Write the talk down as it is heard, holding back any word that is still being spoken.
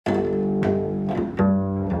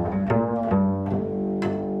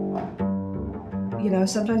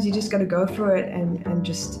sometimes you just got to go for it and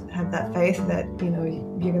just have that faith that,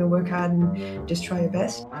 you're going to work hard and just try your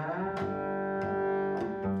best.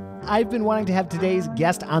 I've been wanting to have today's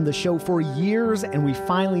guest on the show for years, and we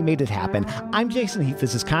finally made it happen. I'm Jason Heath.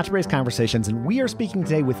 This is Contrabass Conversations, and we are speaking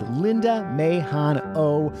today with Linda May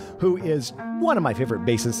Han-Oh, who is one of my favorite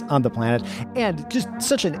bassists on the planet, and just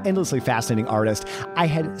such an endlessly fascinating artist. I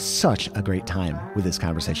had such a great time with this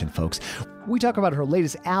conversation, folks. We talk about her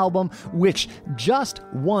latest album, which just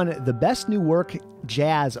won the Best New Work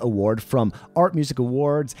Jazz Award from Art Music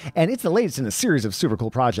Awards, and it's the latest in a series of super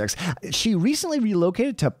cool projects. She recently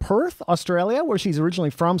relocated to Perth, Australia, where she's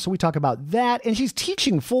originally from, so we talk about that, and she's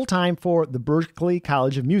teaching full-time for the Berklee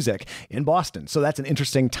College of Music in Boston, so that's an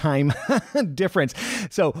interesting time difference.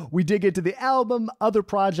 So we dig into the album, other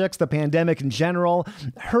projects, the pandemic in general,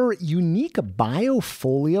 her unique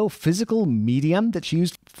Biofilia physical medium that she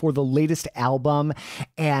used for the latest album,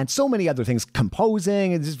 and so many other things,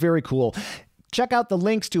 composing. It's just very cool. Check out the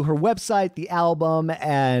links to her website, the album,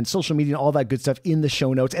 and social media, and all that good stuff in the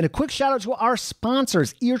show notes. And a quick shout out to our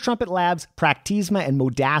sponsors, Trumpet Labs, Practisma, and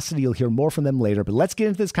Modacity. You'll hear more from them later. But let's get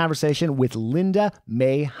into this conversation with Linda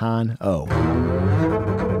May Han-Oh.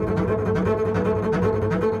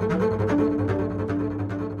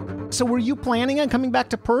 So were you planning on coming back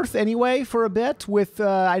to Perth anyway for a bit? With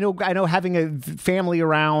I know having a family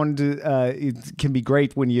around it can be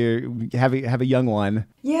great when you have a young one.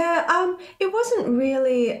 Yeah, it wasn't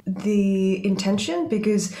really the intention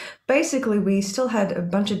because basically we still had a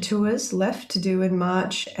bunch of tours left to do in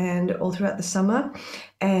March and all throughout the summer.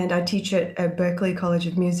 And I teach at Berklee College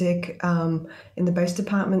of Music in the bass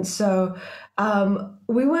department. So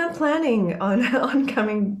we weren't planning on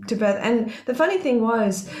coming to Perth. And the funny thing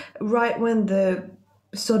was, right when the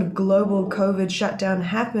sort of global COVID shutdown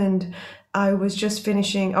happened, I was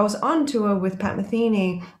on tour with Pat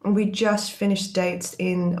Metheny, and we just finished dates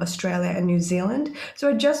in Australia and New Zealand. So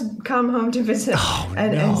I'd just come home to visit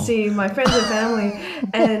and see my friends and family.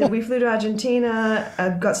 And we flew to Argentina,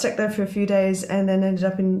 got stuck there for a few days, and then ended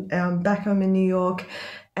up in back home in New York.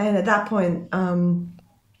 And at that point,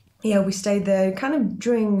 we stayed there kind of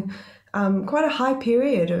during quite a high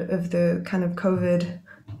period of the kind of COVID,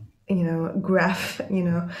 graph,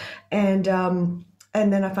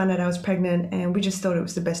 and then I found out I was pregnant, and we just thought it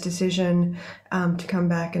was the best decision to come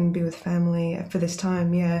back and be with family for this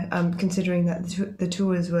time. Considering that the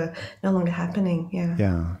tours were no longer happening.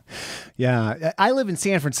 Yeah. I live in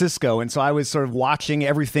San Francisco, and so I was sort of watching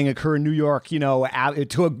everything occur in New York.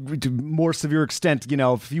 To a more severe extent.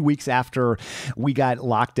 A few weeks after we got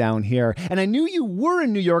locked down here, and I knew you were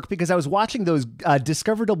in New York because I was watching those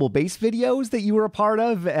Discover Double Bass videos that you were a part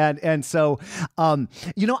of, and so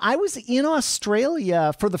I was in Australia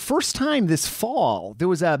for the first time this fall. There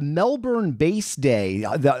was a Melbourne Bass Day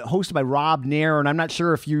hosted by Rob Nair, and I'm not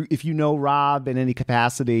sure if you know Rob in any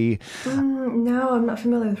capacity. No, I'm not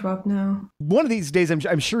familiar with Rob, no. One of these days,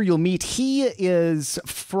 I'm sure you'll meet. He is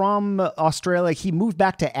from Australia. He moved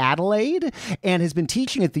back to Adelaide and has been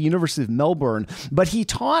teaching at the University of Melbourne, but he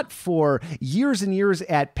taught for years and years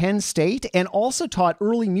at Penn State and also taught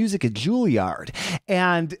early music at Juilliard.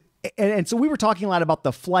 And so we were talking a lot about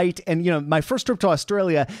the flight and, my first trip to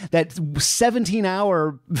Australia, that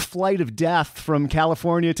 17-hour flight of death from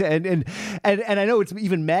California to, and I know it's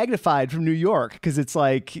even magnified from New York because it's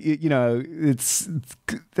like,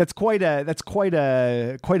 that's quite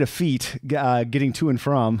a feat getting to and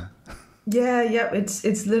from. Yeah,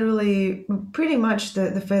 it's literally pretty much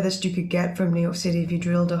the furthest you could get from New York City. If you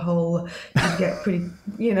drilled a hole, you'd get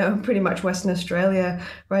pretty much Western Australia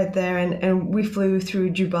right there. And we flew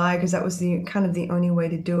through Dubai because that was the only way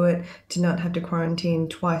to do it, to not have to quarantine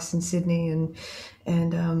twice in Sydney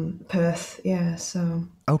and Perth. Yeah, so.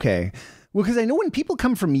 Okay. Well, because I know when people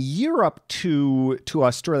come from Europe to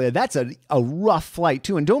Australia, that's a rough flight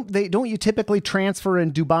too. And don't you typically transfer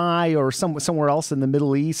in Dubai or somewhere else in the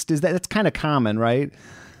Middle East? That's kind of common, right?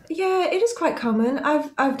 Yeah, it is quite common.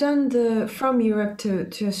 I've done from Europe to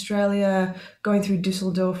Australia, going through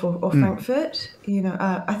Dusseldorf or Frankfurt.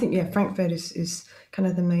 I think Frankfurt is kind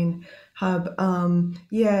of the main hub. But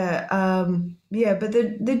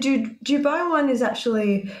the Dubai one is I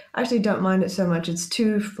actually don't mind it so much. It's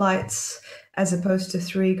 2 flights as opposed to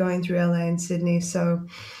 3 going through LA and Sydney. So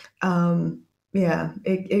Yeah,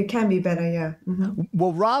 it can be better. Yeah.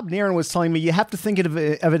 Well, Rob Nairn was telling me you have to think of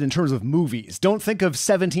it in terms of movies. Don't think of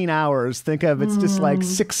 17 hours. Think of it's just like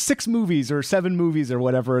six movies or 7 movies or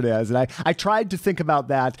whatever it is. And I tried to think about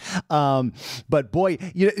that. But boy,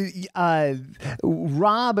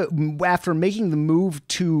 Rob, after making the move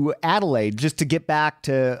to Adelaide just to get back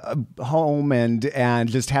to home and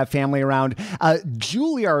just have family around,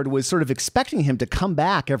 Juilliard was sort of expecting him to come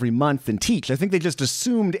back every month and teach. I think they just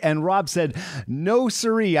assumed, and Rob said, no,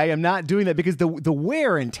 siree, I am not doing that, because the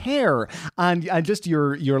wear and tear on just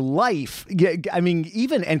your life. I mean,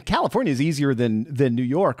 even, and California is easier than New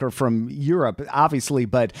York or from Europe, obviously,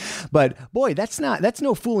 but boy, that's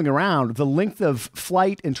no fooling around. The length of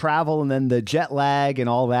flight and travel, and then the jet lag and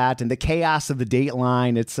all that, and the chaos of the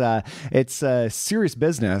Dateline. It's serious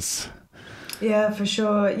business. Yeah, for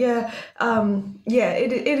sure. Yeah.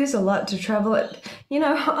 It is a lot to travel.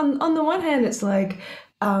 On the one hand, it's like,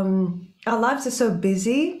 our lives are so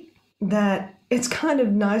busy that it's kind of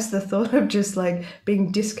nice, the thought of just like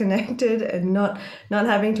being disconnected and not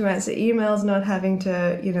having to answer emails, not having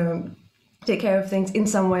to, take care of things in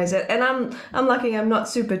some ways. And I'm lucky I'm not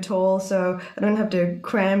super tall, so I don't have to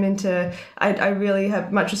cram into. I really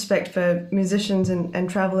have much respect for musicians and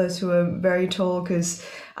travelers who are very tall, because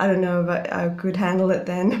I don't know if I could handle it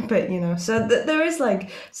then. But so there is like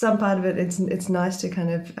some part of it. It's nice to kind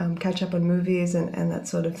of catch up on movies and that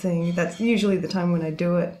sort of thing. That's usually the time when I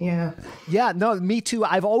do it. Yeah. Yeah, no, me too.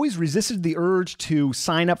 I've always resisted the urge to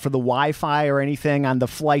sign up for the Wi-Fi or anything on the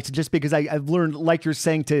flights, just because I've learned, like you're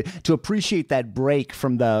saying, to appreciate that break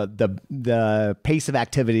from the pace of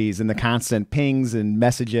activities and the constant pings and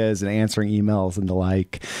messages and answering emails and the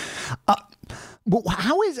like. Well,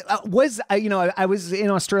 how is I was in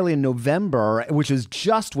Australia in November, which is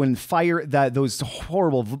just when those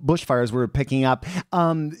horrible bushfires were picking up.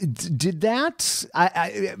 Did that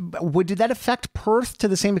affect Perth to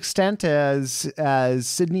the same extent as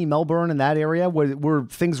Sydney, Melbourne, and that area? Were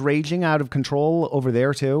things raging out of control over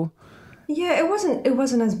there too? Yeah, it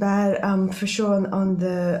wasn't as bad, for sure on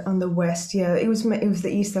the west. Yeah, it was the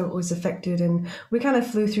east that was affected, and we kind of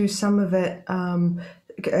flew through some of it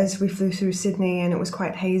as we flew through Sydney, and it was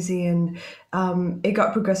quite hazy, and it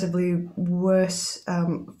got progressively worse.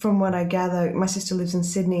 From what I gather, my sister lives in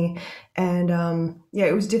Sydney, and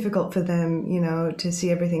it was difficult for them, to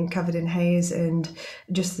see everything covered in haze and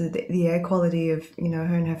just the air quality of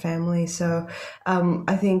her and her family. So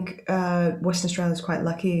I think Western Australia is quite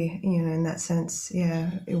lucky, in that sense.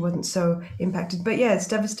 Yeah, it wasn't so impacted, but yeah, it's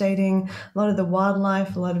devastating. A lot of the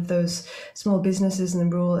wildlife, a lot of those small businesses in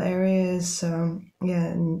the rural areas. So yeah,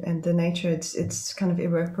 and the nature, it's kind of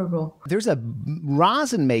irreparable. There's a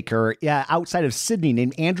rosin maker outside of Sydney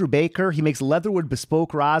named Andrew Baker. He makes leatherwood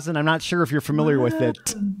bespoke rosin. I'm not sure if you're familiar with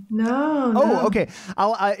it. No. Oh, okay.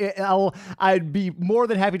 I'd be more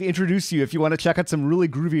than happy to introduce you if you want to check out some really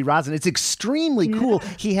groovy rosin. It's extremely cool.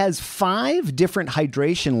 He has 5 different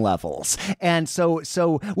hydration levels, and so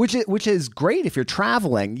which is great if you're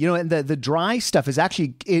traveling. And the dry stuff is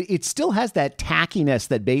actually it still has that tackiness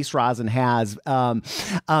that base rosin has.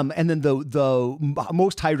 And then the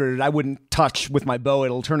most hydrated I wouldn't touch with my bow.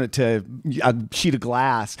 It'll turn it to a sheet of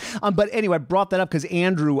glass. But anyway, I brought that up because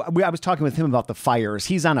Andrew, I was talking with him about the fires.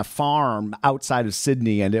 He's on a farm outside of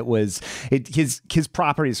Sydney, and his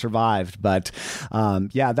property survived. But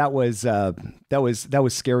that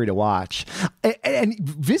was scary to watch. And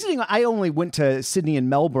visiting, I only went to Sydney and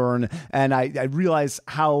Melbourne, and I realized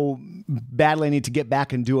how badly I need to get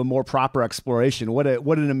back and do a more proper exploration. What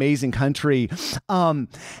an amazing country. And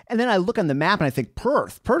then I look on the map and I think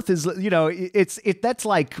Perth is, that's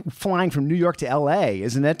like flying from New York to LA,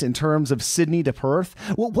 isn't it? In terms of Sydney to Perth.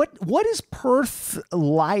 Well, what is Perth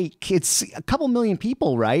like? It's a couple million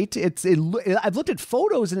people, right? I've looked at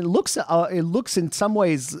photos and it looks in some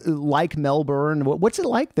ways like Melbourne. What's it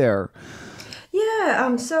like there?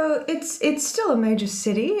 Yeah, so it's still a major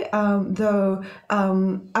city, though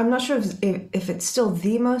I'm not sure if it's still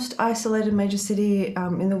the most isolated major city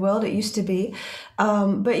in the world. It used to be,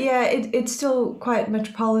 but yeah, it's still quite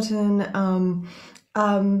metropolitan.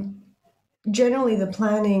 Generally, the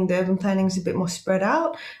urban planning is a bit more spread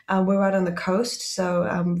out. We're right on the coast, so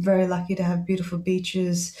I'm very lucky to have beautiful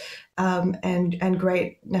beaches and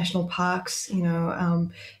great national parks.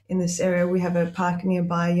 In this area, we have a park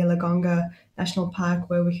nearby, Yellowgonga National Park,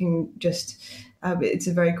 where we can just. It's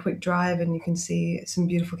a very quick drive, and you can see some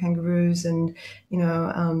beautiful kangaroos, and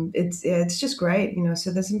it's just great.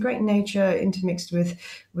 So there's some great nature intermixed with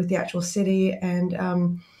the actual city,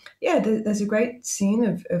 and there's a great scene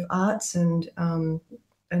of arts and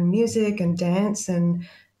music and dance, and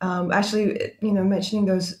actually, mentioning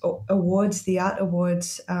those awards, the art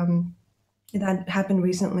awards. that happened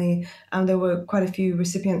recently. There were quite a few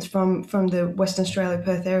recipients from the Western Australia,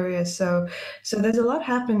 Perth area. So there's a lot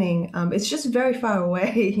happening. It's just very far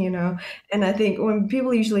away, And I think when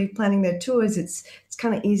people are usually planning their tours, it's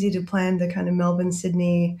kind of easy to plan the kind of Melbourne,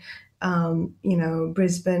 Sydney,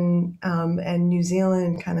 Brisbane, and New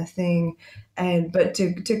Zealand kind of thing. But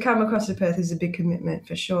to come across to Perth is a big commitment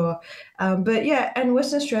for sure. But yeah, and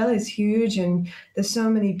Western Australia is huge, and there's so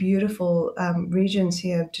many beautiful regions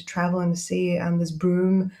here to travel and to see. There's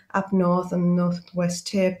Broome up north on the northwest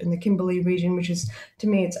tip, and the Kimberley region, which is, to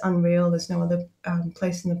me, it's unreal. There's no other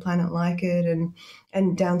place on the planet like it.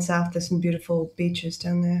 And down south, there's some beautiful beaches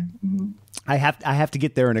down there. Mm-hmm. I have to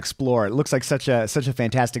get there and explore. It looks like such a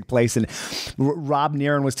fantastic place. And Rob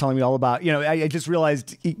Nearon was telling me all about, I just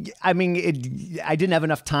realized, I didn't have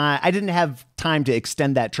enough time. I didn't have time to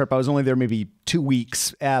extend that trip. I was only there maybe 2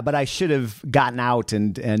 weeks, but I should have gotten out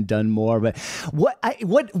and done more. But what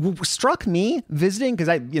struck me visiting, because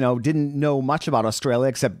I didn't know much about Australia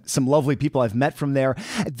except some lovely people I've met from there,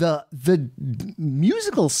 the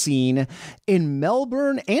musical scene in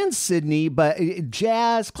Melbourne and Sydney, but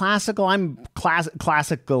jazz, classical.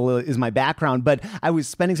 Classical is my background, but I was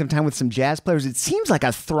spending some time with some jazz players. It seems like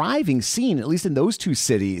a thriving scene, at least in those two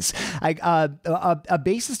cities. A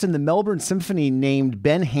bassist in the Melbourne Symphony named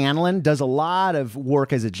Ben Hanlon does a lot of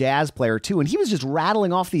work as a jazz player too, and he was just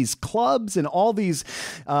rattling off these clubs and all these,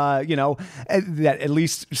 that at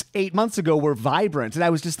least 8 months ago were vibrant, and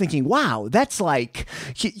I was just thinking, wow, that's like,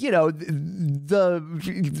 the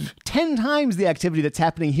 10 times the activity that's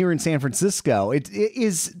happening here in San Francisco.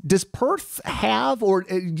 Does Perth have, or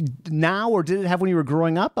now, or did it have when you were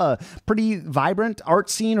growing up, a pretty vibrant art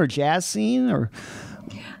scene or jazz scene, or?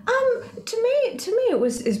 To me,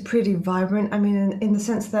 is pretty vibrant. I mean, in the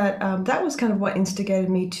sense that that was kind of what instigated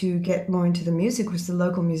me to get more into the music, was the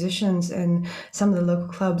local musicians and some of the local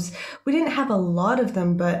clubs. We didn't have a lot of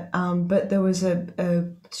them, but there was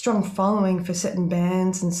a strong following for certain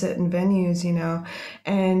bands and certain venues,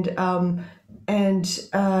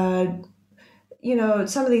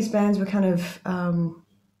 some of these bands were kind of.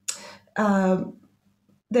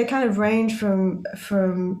 They kind of range from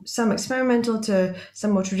some experimental to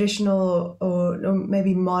some more traditional or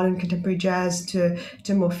maybe modern contemporary jazz to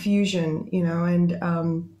more fusion,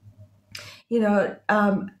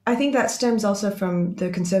 I think that stems also from the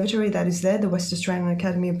conservatory that is there, the West Australian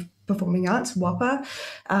Academy of Performing Arts, WAPA,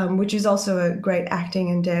 which is also a great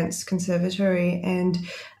acting and dance conservatory, and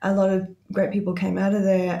a lot of great people came out of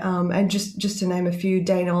there. And just to name a few,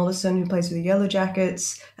 Dane Alderson, who plays with the Yellow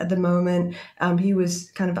Jackets at the moment, he was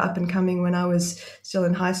kind of up and coming when I was still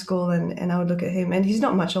in high school, and I would look at him, and he's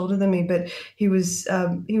not much older than me, but he was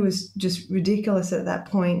just ridiculous at that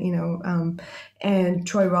point, and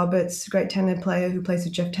Troy Roberts, great tenor player who plays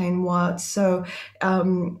with Jeff Tain Watts. So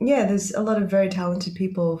there's a lot of very talented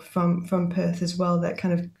people from Perth as well that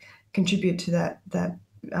kind of contribute to that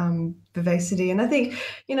vivacity. And I think,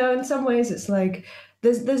 in some ways it's like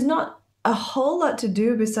there's not a whole lot to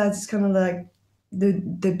do besides kind of like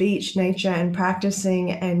the beach, nature, and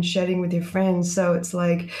practicing and shedding with your friends. So it's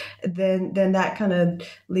like then that kind of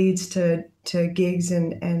leads to gigs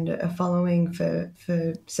and a following for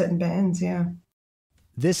certain bands. Yeah.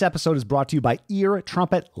 This episode is brought to you by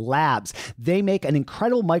Trumpet Labs. They make an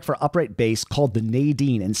incredible mic for upright bass called the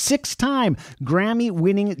Nadine, and 6-time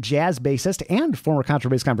Grammy-winning jazz bassist and former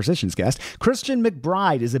Contrabass Conversations guest, Christian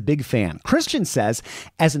McBride, is a big fan. Christian says,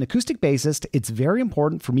 as an acoustic bassist, it's very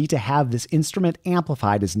important for me to have this instrument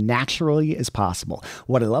amplified as naturally as possible.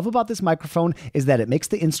 What I love about this microphone is that it makes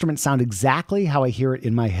the instrument sound exactly how I hear it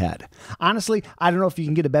in my head. Honestly, I don't know if you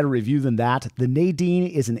can get a better review than that. The Nadine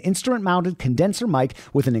is an instrument-mounted condenser mic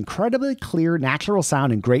with an incredibly clear, natural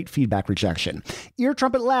sound and great feedback rejection.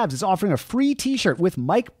 Trumpet Labs is offering a free t-shirt with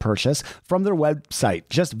mic purchase from their website.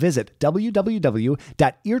 Just visit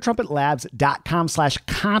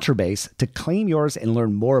www.eartrumpetlabs.com/contrabass to claim yours and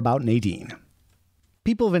learn more about Nadine.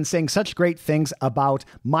 People have been saying such great things about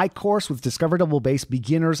my course with Discover Double Bass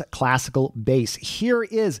Beginners Classical Bass. Here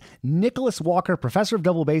is Nicholas Walker, professor of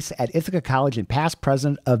double bass at Ithaca College and past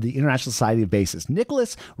president of the International Society of Bassists.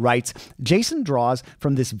 Nicholas writes, Jason draws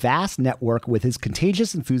from this vast network with his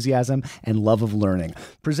contagious enthusiasm and love of learning.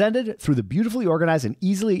 Presented through the beautifully organized and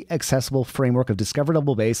easily accessible framework of Discover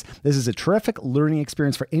Double Bass, this is a terrific learning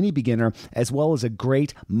experience for any beginner, as well as a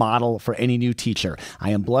great model for any new teacher. I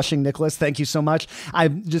am blushing, Nicholas. Thank you so much.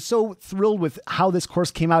 I'm just so thrilled with how this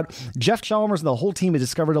course came out. Jeff Chalmers and the whole team at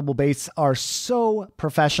Discover Double Bass are so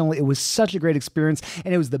professional. It was such a great experience,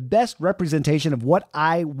 and it was the best representation of what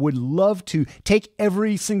I would love to take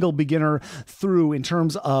every single beginner through in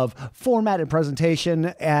terms of format and presentation.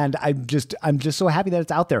 And I'm just so happy that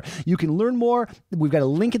it's out there. You can learn more. We've got a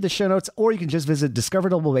link in the show notes, or you can just visit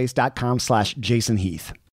discoverdouble.com/Jason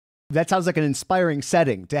Heath. That sounds like an inspiring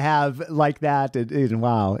setting to have like that.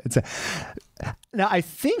 Wow. Now, I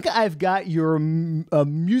think I've got your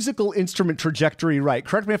musical instrument trajectory right.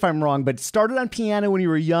 Correct me if I'm wrong, but started on piano when you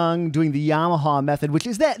were young, doing the Yamaha method, which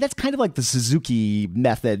is that's kind of like the Suzuki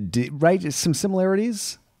method, right? Some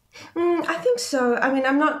similarities? I think so. I mean,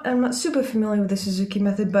 I'm not super familiar with the Suzuki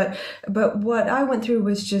method, but what I went through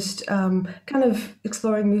was just kind of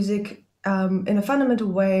exploring music in a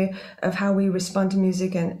fundamental way of how we respond to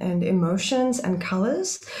music and emotions and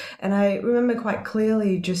colors. And I remember quite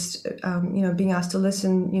clearly just, being asked to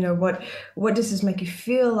listen, what does this make you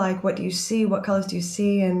feel like? What do you see? What colors do you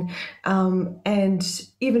see? And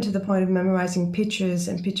even to the point of memorizing pictures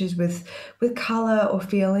and pictures with color or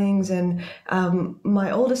feelings. And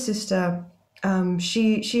my older sister,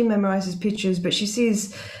 she memorizes pictures, but she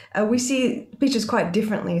sees, we see pictures quite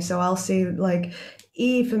differently. So I'll see like,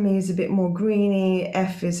 E for me is a bit more greeny,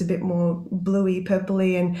 F is a bit more bluey,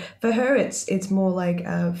 purpley, and for her it's more like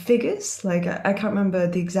figures. Like I can't remember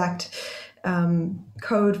the exact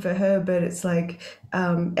code for her, but it's like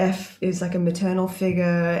F is like a maternal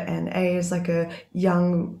figure and A is like a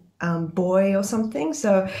young boy or something.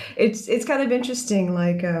 So it's kind of interesting,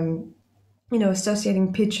 like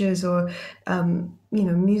associating pictures or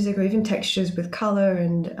music or even textures with color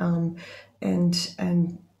and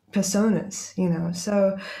personas,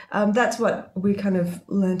 so that's what we kind of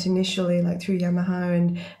learnt initially, like through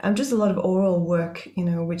Yamaha, and just a lot of oral work,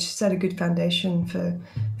 which set a good foundation for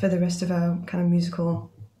the rest of our kind of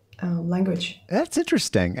musical language. That's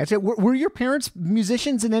interesting. Were your parents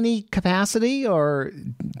musicians in any capacity, or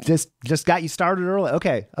just got you started early?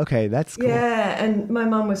 Okay, that's cool. Yeah, and my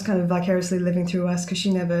mom was kind of vicariously living through us because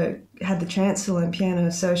she never had the chance to learn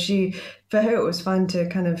piano, so for her it was fun to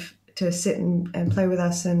kind of to sit and play with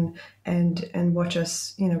us and watch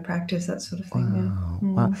us, practice, that sort of thing.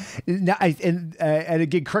 Wow. Now, and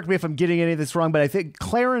again, correct me if I'm getting any of this wrong, but I think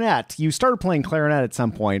clarinet. You started playing clarinet at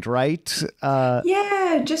some point, right?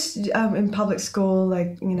 Yeah, just in public school,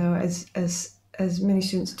 like as many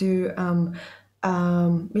students do.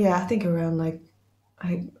 I think around like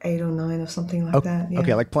 8 or 9 or something like that. Yeah.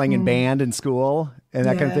 Okay, like playing in band in school and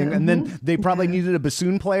that kind of thing. And then they probably needed a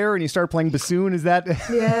bassoon player, and you started playing bassoon. Is that?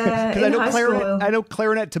 Yeah, because I know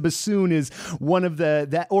clarinet to bassoon is one of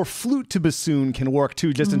or flute to bassoon can work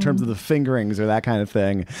too, just in terms of the fingerings or that kind of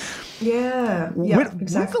thing. Yeah, exactly.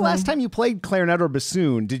 When's the last time you played clarinet or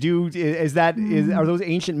bassoon? Did you? Are those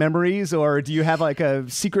ancient memories, or do you have like a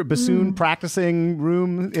secret bassoon practicing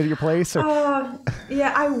room at your place? Or?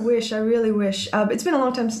 Yeah, I really wish. It's been a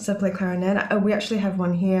long time since I played clarinet. We actually have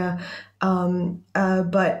one here.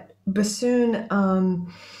 But bassoon,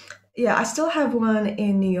 I still have one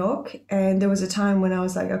in New York, and there was a time when I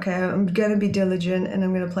was like, okay, I'm going to be diligent and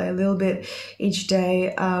I'm going to play a little bit each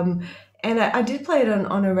day. And I did play it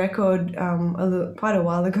on a record quite a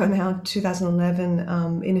while ago now,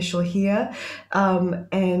 2011, initial here.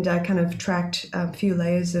 And I kind of tracked a few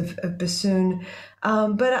layers of bassoon.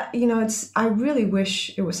 But I really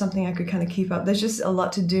wish it was something I could kind of keep up. There's just a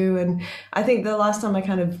lot to do. And I think the last time I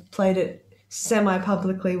kind of played it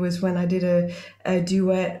semi-publicly was when I did a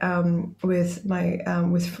duet with my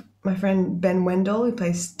friend Ben Wendell, who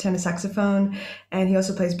plays tenor saxophone, and he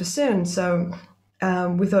also plays bassoon. So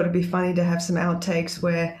we thought it'd be funny to have some outtakes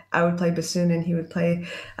where I would play bassoon and he would play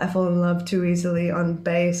I Fall in Love Too Easily on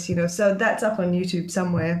bass, so that's up on YouTube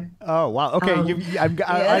somewhere. Oh, wow. Okay. I've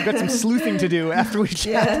got some sleuthing to do after we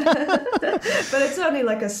chat. Yeah. But it's only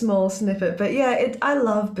like a small snippet. But yeah, I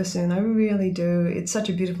love bassoon. I really do. It's such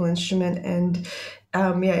a beautiful instrument. And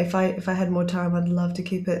if I had more time, I'd love to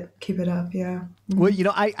keep it up. Yeah. Well,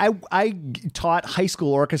 I taught high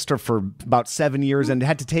school orchestra for about 7 years and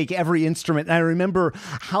had to take every instrument. And I remember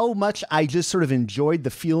how much I just sort of enjoyed the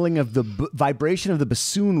feeling of the vibration of the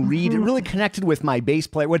bassoon reed. It really connected with my bass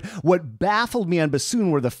player. What baffled me on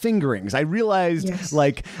bassoon were the fingerings. I realized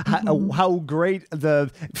how great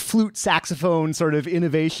the flute saxophone sort of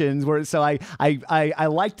innovations were. So I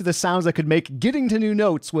liked the sounds I could make. Getting to new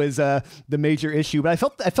notes was the major issue. But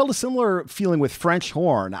I felt a similar feeling with French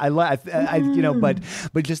horn. But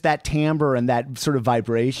just that timbre and that sort of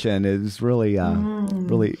vibration is really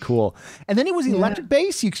really cool. And then it was electric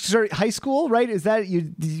bass. You started high school, right? Is that you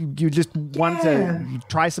just wanted to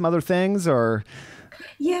try some other things, or?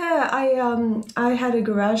 Yeah, I had a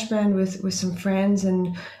garage band with some friends,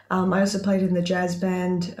 and I also played in the jazz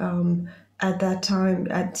band at that time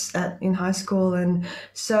in high school, and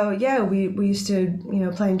so yeah, we used to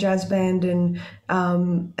play in jazz band and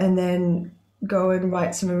then go and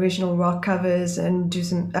write some original rock covers and do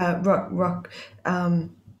some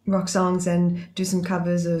rock songs and do some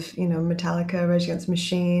covers of Metallica, Rage Against the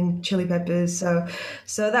Machine, Chili Peppers.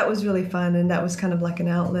 So that was really fun, and that was kind of like an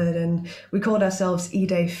outlet. And we called ourselves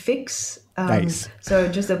E-Day Fix. Nice. So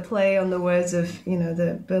just a play on the words of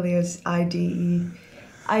the Berlioz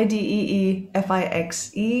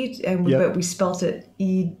Ideefixe, and but we spelt it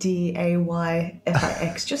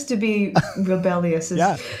Edayfix just to be rebellious,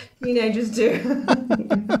 as teenagers do.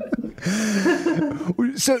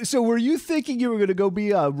 So were you thinking you were going to go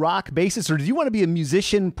be a rock bassist, or did you want to be a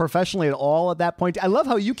musician professionally at all at that point? I love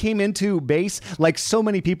how you came into bass like so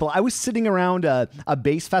many people. I was sitting around a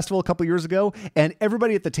bass festival a couple years ago, and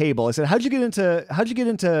everybody at the table, I said, how'd you get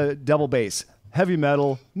into double bass? Heavy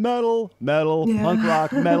metal, punk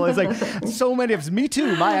rock, metal. It's like so many of us. Me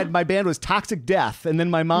too. My band was Toxic Death, and then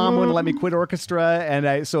my mom wouldn't let me quit orchestra,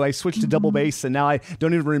 and so I switched to double bass, and now I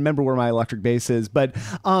don't even remember where my electric bass is. But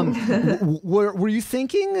were you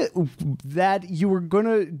thinking that you were going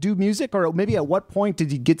to do music, or maybe at what point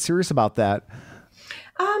did you get serious about that?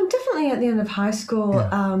 Definitely at the end of high school.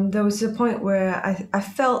 There was a point where I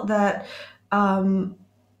felt that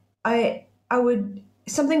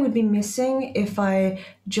something would be missing if I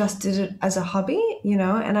just did it as a hobby,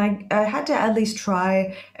 and I had to at least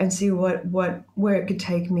try and see where it could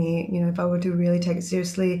take me, if I were to really take it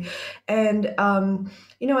seriously. And,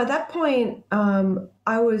 at that point,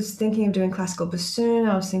 I was thinking of doing classical bassoon.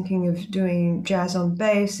 I was thinking of doing jazz on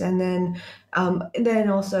bass, and then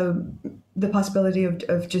also the possibility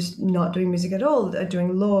of just not doing music at all,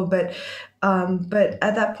 doing law. But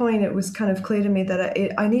at that point, it was kind of clear to me that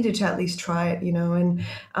I needed to at least try it, and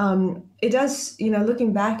it does,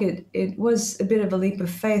 looking back, it was a bit of a leap of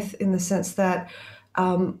faith in the sense that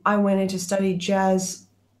I went in to study jazz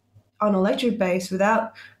on electric bass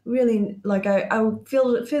without really, like, I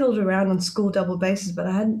fiddled around on school double basses, but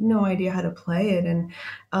I had no idea how to play it, and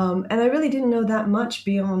I really didn't know that much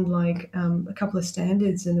beyond like a couple of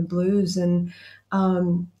standards and the blues, and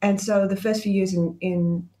so the first few years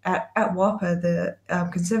at WAPA, the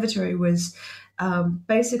conservatory, was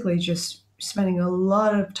basically just spending a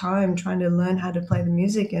lot of time trying to learn how to play the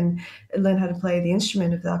music and learn how to play the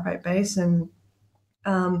instrument of the upright bass. And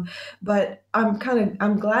but I'm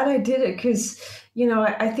glad I did it, because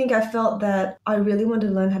I think I felt that I really wanted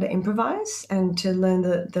to learn how to improvise and to learn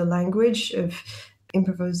the language of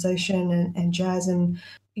improvisation and jazz. And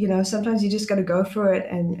sometimes you just got to go for it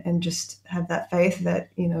and just have that faith that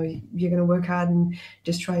you're going to work hard and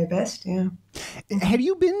just try your best. Have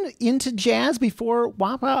you been into jazz before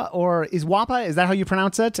WAPA, or is that how you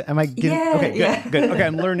pronounce it? Am I getting okay? Good. Okay,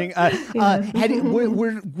 I'm learning.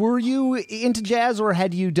 Were you into jazz, or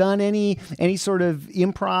had you done any sort of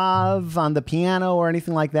improv on the piano or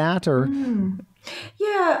anything like that? Or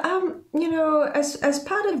as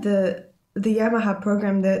part of the Yamaha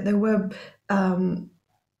program, there were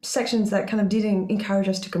sections that kind of did encourage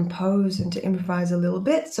us to compose and to improvise a little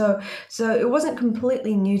bit. So it wasn't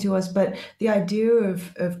completely new to us, but the idea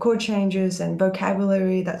of chord changes and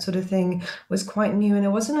vocabulary, that sort of thing, was quite new. And it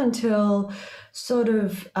wasn't until sort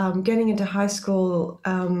of getting into high school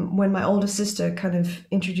when my older sister kind of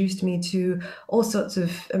introduced me to all sorts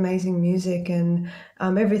of amazing music, and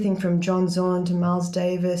everything from John Zorn to Miles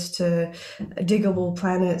Davis to Diggable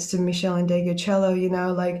Planets to Michel Ndegeocello,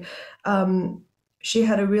 she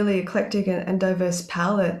had a really eclectic and diverse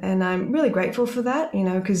palette, and I'm really grateful for that,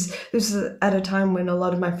 because this is at a time when a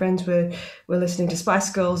lot of my friends were listening to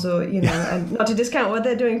Spice Girls, or and not to discount what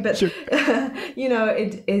they're doing, but sure.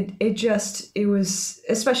 It was,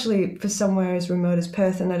 especially for somewhere as remote as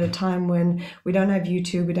Perth, and at a time when we don't have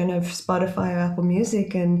YouTube, we don't have Spotify or Apple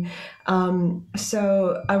Music, and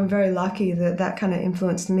so I'm very lucky that kind of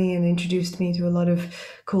influenced me and introduced me to a lot of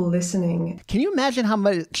cool listening. Can you imagine how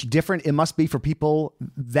much different it must be for people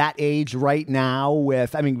that age right now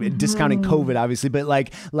with, discounting COVID, obviously, but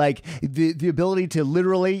like the ability to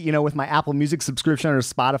literally, with my Apple Music subscription or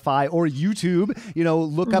Spotify or YouTube,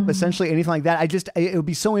 look up essentially anything like that. It would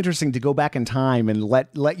be so interesting to go back in time and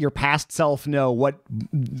let your past self know what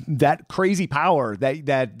that crazy power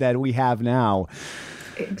that we have now.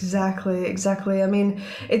 Exactly.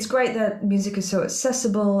 It's great that music is so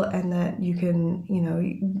accessible and that you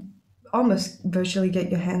can, almost virtually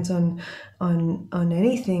get your hands on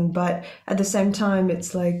anything. But at the same time,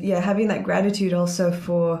 it's like, having that gratitude also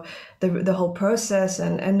for the whole process,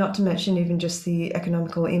 and not to mention even just the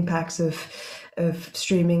economical impacts of of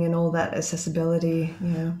streaming and all that accessibility.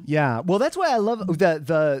 Yeah. Well, that's why I love what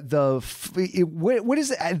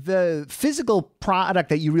is it, the physical product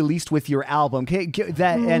that you released with your album,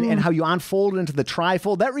 and how you unfolded into the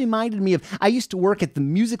trifold. That reminded me of, I used to work at the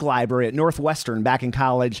music library at Northwestern back in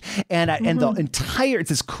college, and the entire, it's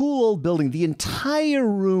this cool old building. The entire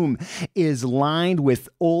room is lined with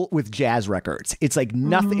jazz records. It's like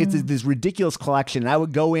nothing. It's this ridiculous collection. And I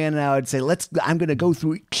would go in and I would say, I'm going to go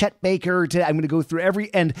through Chet Baker. I'm going to go through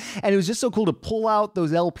every, and it was just so cool to pull out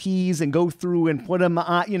those LPs and go through and put them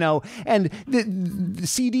on, and the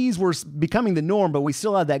CDs were becoming the norm, but we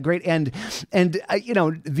still had that great, and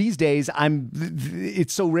these days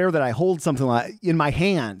it's so rare that I hold something like in my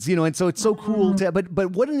hands, and so it's so cool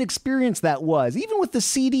but what an experience that was, even with the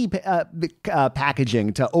CD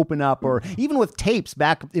packaging to open up, or even with tapes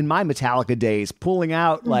back in my Metallica days, pulling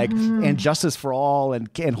out and Justice for All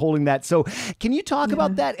and holding that. So can you talk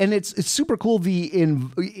about that? And it's super cool, the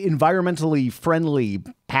environmentally friendly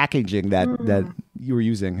packaging that you were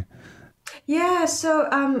using. Yeah, so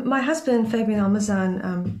my husband, Fabian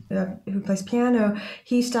Almazan, who plays piano,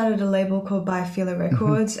 he started a label called Biophilia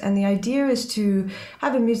Records, and the idea is to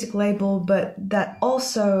have a music label, but that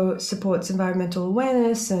also supports environmental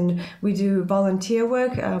awareness, and we do volunteer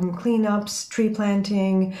work, cleanups, tree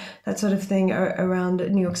planting, that sort of thing around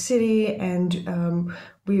New York City, and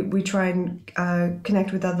we try and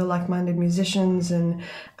connect with other like-minded musicians and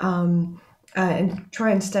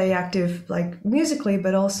try and stay active, like musically,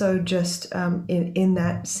 but also just in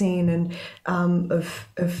that scene, and of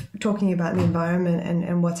talking about the environment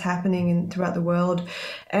and what's happening throughout the world.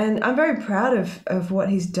 And I'm very proud of what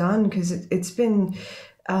he's done, because it's been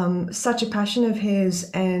such a passion of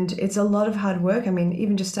his, and it's a lot of hard work. I mean,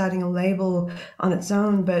 even just starting a label on its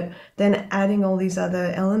own, but then adding all these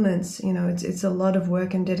other elements, it's a lot of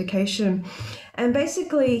work and dedication. And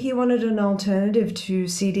basically, he wanted an alternative to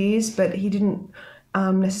CDs, but he didn't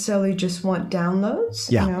necessarily just want downloads,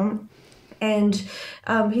 And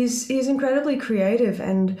he's incredibly creative.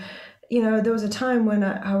 And there was a time when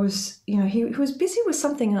I was, he was busy with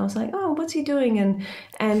something, and I was like, oh, what's he doing?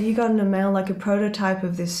 And he got in the mail like a prototype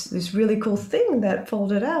of this really cool thing that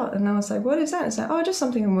folded out. And I was like, what is that? It's like, oh, just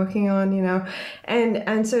something I'm working on,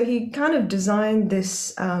 And so he kind of designed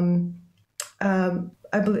this, I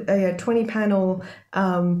believe, a 20-panel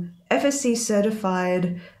FSC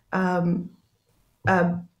certified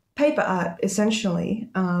paper art, essentially,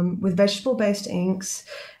 with vegetable-based inks.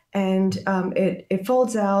 And it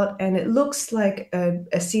folds out, and it looks like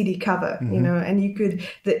a CD cover, and you could,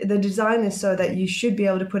 the design is so that you should be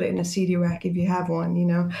able to put it in a CD rack if you have one,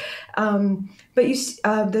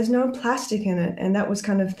 but there's no plastic in it, and that was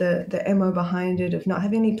kind of the MO behind it, of not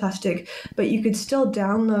having any plastic, but you could still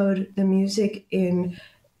download the music in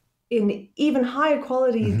even higher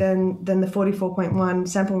quality than the 44.1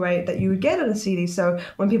 sample rate that you would get on a CD. So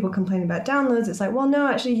when people complain about downloads, it's like, well, no,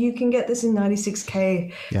 actually you can get this in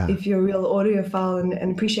 96K if you're a real audiophile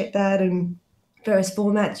and appreciate that, and various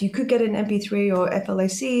formats. You could get it in MP3 or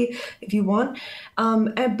FLAC if you want,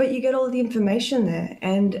 but you get all of the information there.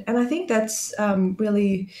 And I think that's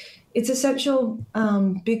really, it's essential,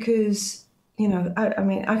 because, I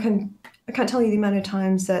mean, I can't tell you the amount of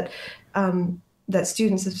times that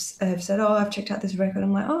students have said, oh, I've checked out this record.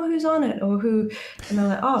 I'm like, oh, who's on it? Or who? And they're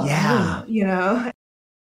like, oh, yeah.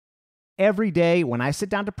 Every day when I sit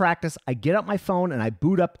down to practice, I get up my phone and I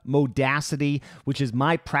boot up Modacity, which is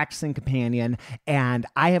my practicing companion. And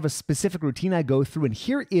I have a specific routine I go through. And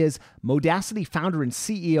here is Modacity founder and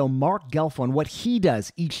CEO Mark Gelfo on what he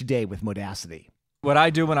does each day with Modacity. What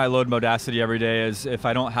I do when I load Modacity every day is, if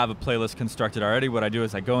I don't have a playlist constructed already, what I do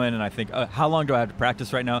is I go in and I think, how long do I have to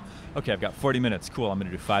practice right now? Okay, I've got 40 minutes. Cool, I'm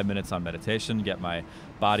going to do 5 minutes on meditation, get my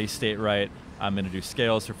body state right. I'm going to do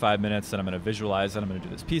scales for 5 minutes, and I'm going to visualize, and I'm going to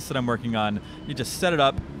do this piece that I'm working on. You just set it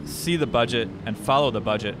up, see the budget, and follow the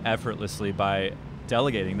budget effortlessly by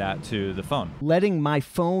delegating that to the phone. Letting my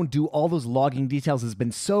phone do all those logging details has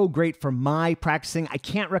been so great for my practicing. I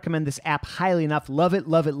can't recommend this app highly enough. Love it,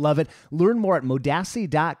 love it, love it. Learn more at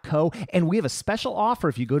modacity.co. And we have a special offer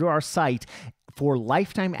if you go to our site for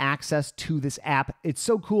lifetime access to this app. It's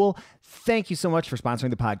so cool. Thank you so much for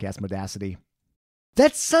sponsoring the podcast, Modacity.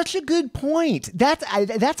 That's such a good point.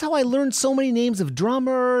 That's how I learned so many names of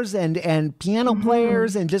drummers and piano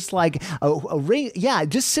players, and just like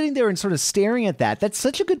just sitting there and sort of staring at that. That's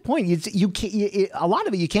such a good point. A lot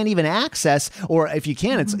of it you can't even access, or if you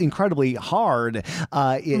can, it's incredibly hard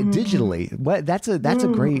digitally. That's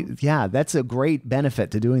a great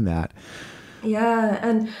benefit to doing that. Yeah,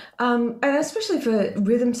 and especially for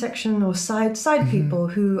rhythm section or side people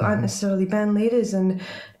who aren't necessarily band leaders, and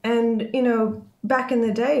And, back in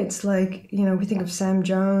the day, it's like, we think of Sam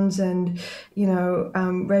Jones and,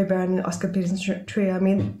 Ray Brown and Oscar Peterson Trio. I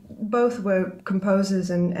mean, both were composers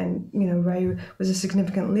and Ray was a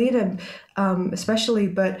significant leader, especially,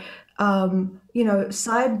 but,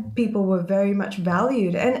 side people were very much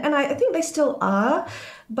valued. And I think they still are,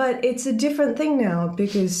 but it's a different thing now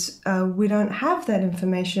because we don't have that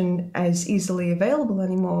information as easily available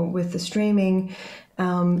anymore with the streaming. There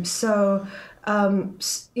are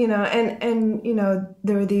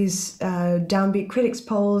these downbeat critics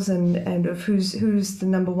polls and of who's the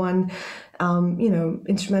number one,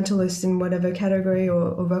 instrumentalist in whatever category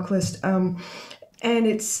or vocalist. And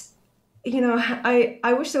it's,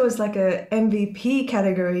 I wish there was like a MVP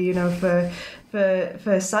category, for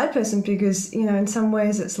a side person because, in some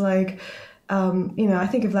ways it's like, I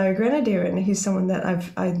think of Larry Grenadier, and he's someone that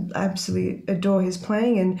I absolutely adore his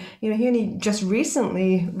playing. And, he only just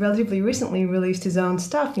relatively recently released his own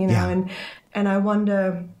stuff, and I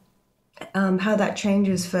wonder how that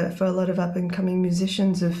changes for a lot of up and coming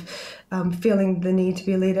musicians of feeling the need to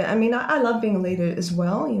be a leader. I mean, I love being a leader as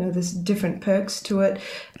well. There's different perks to it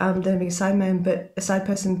than being a side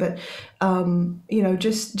person. But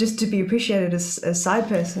just to be appreciated as a side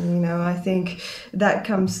person, I think that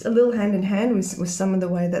comes a little hand in hand with some of the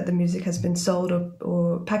way that the music has been sold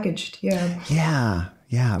or packaged. Yeah.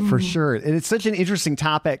 Yeah, for sure. And it's such an interesting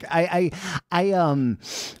topic. By the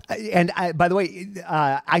way,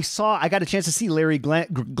 I got a chance to see Larry Glenn.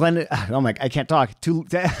 Oh my, I can't talk.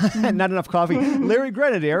 Not enough coffee. Larry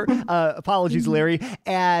Grenadier. Apologies, Larry.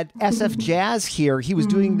 At SF Jazz here, he was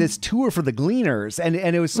doing this tour for the Gleaners, and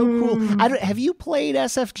it was so cool. Have you played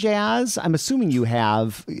SF Jazz? I'm assuming you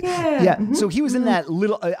have. Yeah. So he was in that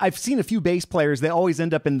little. I've seen a few bass players. They always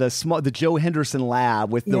end up in the Joe Henderson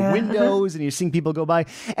lab with the windows, and you're seeing people go by.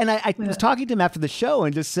 And I was talking to him after the show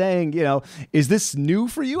and just saying, is this new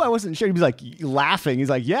for you? I wasn't sure. He was like laughing. He's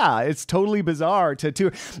like, yeah, it's totally bizarre to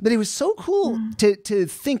tour. But it was so cool to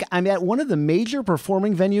think I'm at one of the major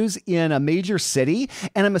performing venues in a major city,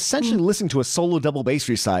 and I'm essentially listening to a solo double bass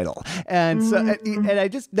recital. And so,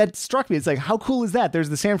 that struck me. It's like, how cool is that? There's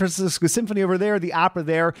the San Francisco Symphony over there, the opera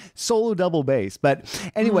there, solo double bass. But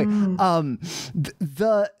anyway,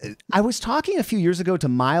 I was talking a few years ago to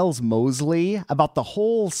Miles Mosley about the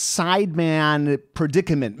whole sideman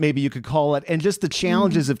predicament, maybe you could call it, and just the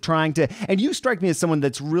challenges of trying to, and you strike me as someone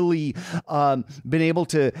that's really been able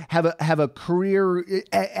to have a career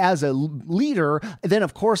as a leader, then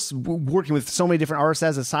of course working with so many different artists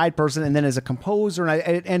as a side person, and then as a composer.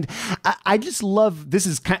 And I just love, this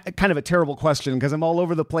is kind of a terrible question because I'm all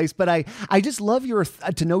over the place, but I just love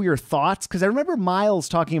to know your thoughts, because I remember Miles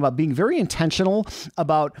talking about being very intentional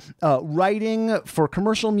about writing for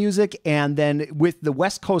commercial music, and then with the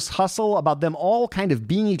West Coast hustle, about them all kind of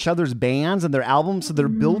being each other's bands and their albums, so they're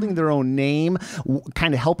building their own name,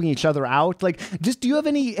 kind of helping each other out. Like, just do you have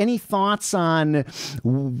any thoughts on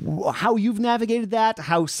how you've navigated that?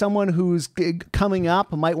 How someone who's coming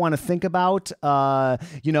up might want to think about,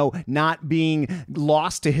 not being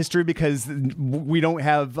lost to history because we don't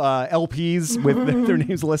have LPs with their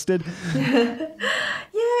names listed? I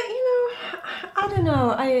don't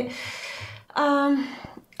know.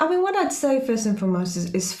 I mean, what I'd say first and foremost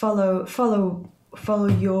is follow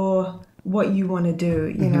what you want to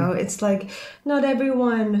do. You know, it's like not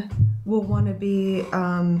everyone will want to be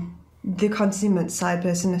the consummate side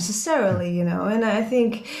person necessarily. You know, and I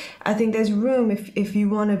think there's room if you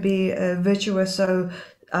want to be a virtuoso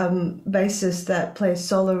bassist that plays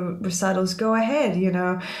solo recitals, go ahead. You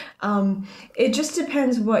know, it just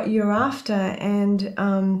depends what you're after, and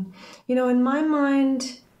in my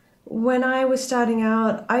mind, when I was starting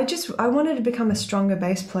out, I wanted to become a stronger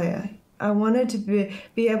bass player. I wanted to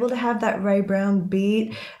be able to have that Ray Brown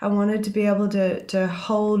beat. I wanted to be able to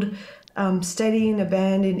hold steady in a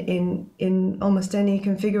band in almost any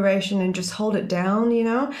configuration and just hold it down, you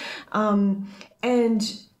know.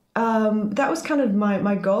 That was kind of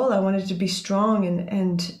my goal. I wanted to be strong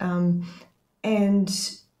and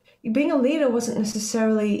being a leader wasn't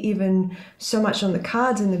necessarily even so much on the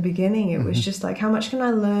cards in the beginning. It was just like, how much can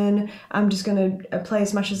I learn? I'm just going to play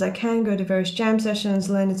as much as I can, go to various jam sessions,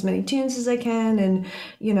 learn as many tunes as I can, and,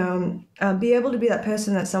 be able to be that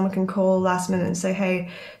person that someone can call last minute and say,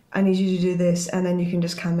 hey, I need you to do this, and then you can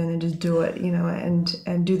just come in and just do it,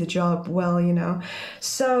 and do the job well,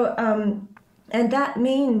 So, And that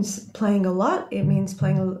means playing a lot. It means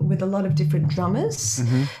playing with a lot of different drummers,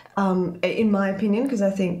 in my opinion, because I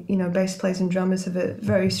think, bass players and drummers have a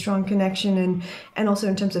very strong connection. And also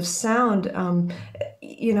in terms of sound, throughout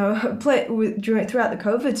the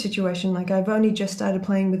COVID situation, like I've only just started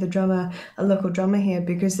playing with a local drummer here,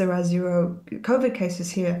 because there are 0 COVID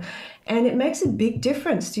cases here. And it makes a big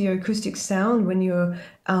difference to your acoustic sound when you're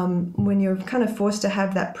kind of forced to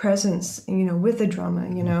have that presence, with the drummer,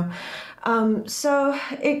 So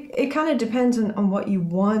it kind of depends on what you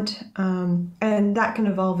want, and that can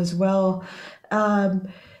evolve as well.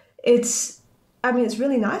 It's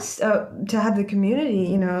really nice to have the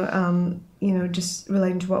community, just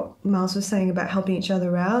relating to what Miles was saying about helping each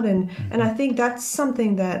other out, and I think that's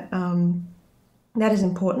something that that is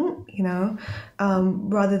important,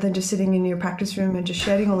 rather than just sitting in your practice room and just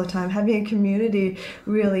shredding all the time. Having a community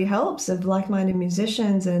really helps, of like-minded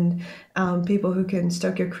musicians and people who can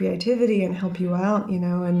stoke your creativity and help you out,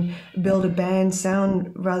 and build a band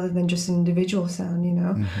sound rather than just an individual sound,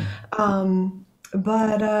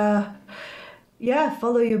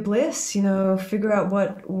 follow your bliss, figure out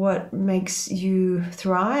what makes you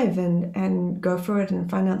thrive and go for it and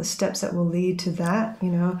find out the steps that will lead to that.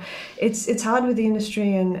 It's hard with the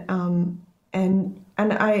industry, and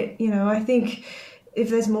I think if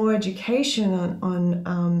there's more education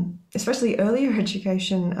on especially earlier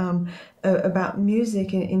education about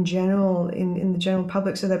music in general, in the general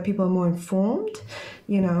public, so that people are more informed,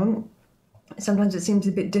 sometimes it seems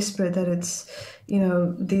a bit disparate that it's,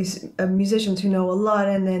 these musicians who know a lot,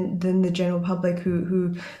 and then the general public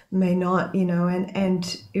who may not,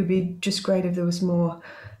 and it would be just great if there was more,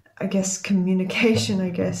 I guess, communication,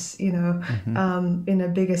 in a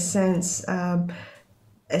bigger sense.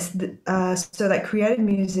 So that creative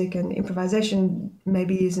music and improvisation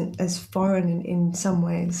maybe isn't as foreign in some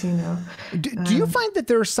ways, Do you find that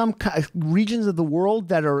there are some regions of the world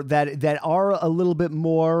that are a little bit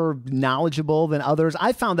more knowledgeable than others?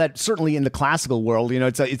 I found that certainly in the classical world,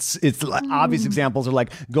 it's obvious examples are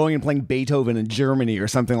like going and playing Beethoven in Germany or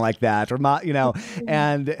something like that, or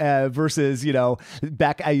and versus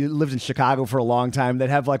back I lived in Chicago for a long time, that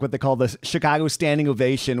have like what they call the Chicago standing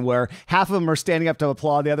ovation, where half of them are standing up to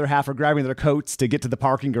applaud, the other half are grabbing their coats to get to the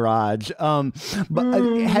parking garage.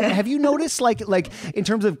 Have you noticed, like in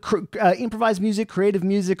terms of improvised music, creative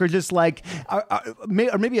music, or just like, or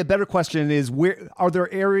maybe a better question is, where are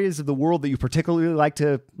there areas of the world that you particularly like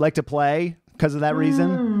to play because of that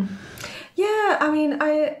reason? Yeah,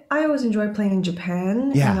 I always enjoy playing in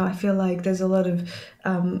Japan. Yeah. I feel like there's a lot of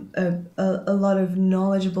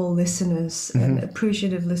knowledgeable listeners and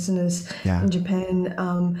appreciative listeners in Japan,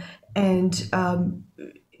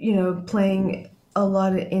 playing a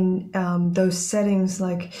lot in those settings,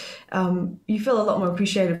 like you feel a lot more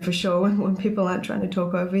appreciated for sure when people aren't trying to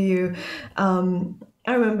talk over you. I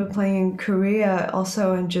remember playing in Korea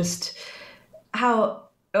also, and just how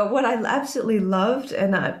what I absolutely loved,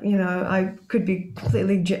 and I could be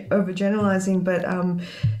completely overgeneralizing, but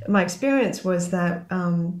my experience was that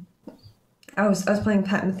I was playing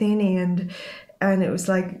Pat Metheny, and it was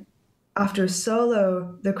like, after a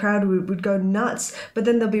solo, the crowd would go nuts, but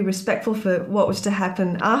then they'll be respectful for what was to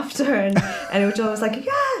happen after, and it was always like,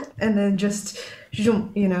 yeah, and then just,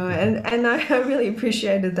 and I really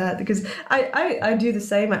appreciated that, because I do the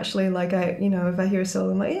same actually. Like if I hear a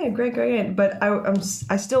solo, I'm like, yeah, great, but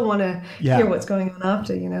I still want to hear what's going on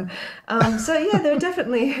after, So yeah, there are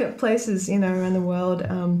definitely places around the world,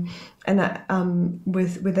 and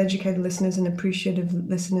with educated listeners and appreciative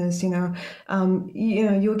listeners,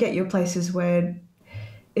 you'll get your places where,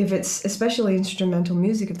 if it's especially instrumental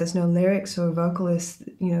music, if there's no lyrics or vocalists,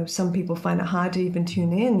 some people find it hard to even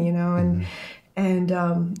tune in, and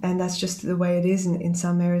that's just the way it is in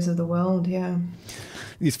some areas of the world. Yeah.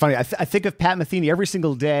 It's funny. I think of Pat Metheny every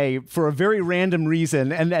single day for a very random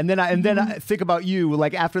reason, and then I think about you,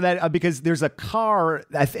 like after that, because there's a car.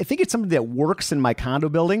 I think it's somebody that works in my condo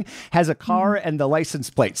building, has a car, and the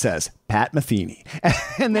license plate says Pat Metheny,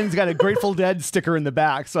 and then it's got a Grateful Dead sticker in the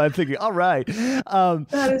back. So I'm thinking, all right,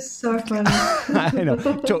 that is so funny. I know,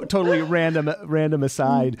 totally random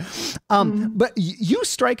aside, but you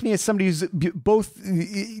strike me as somebody who's both,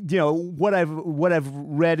 what I've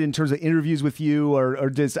read in terms of interviews with you,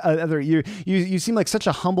 or just other, you seem like such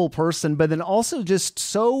a humble person, but then also just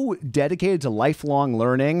so dedicated to lifelong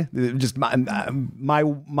learning. Just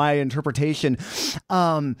my interpretation,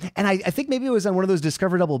 and I think maybe it was on one of those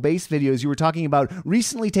Discover Double Bass videos you were talking about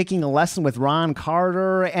recently taking a lesson with Ron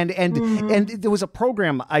Carter, and there was a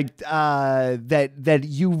program that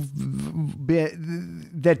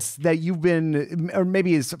that you've been, or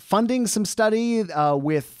maybe is funding some study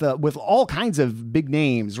with all kinds of big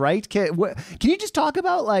names, right? Can you just talk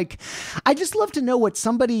about, like, I just love to know what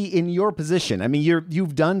somebody in your position, I mean,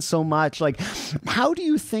 you've done so much, like, how do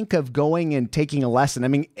you think of going and taking a lesson? I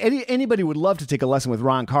mean, anybody would love to take a lesson with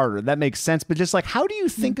Ron Carter. That makes sense. But just like, how do you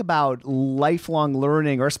think about lifelong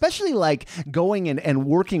learning, or especially like going and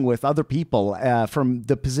working with other people from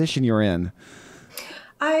the position you're in?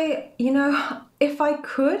 If I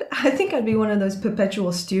could, I think I'd be one of those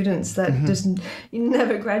perpetual students that just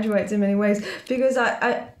never graduates in many ways, because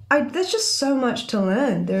I there's just so much to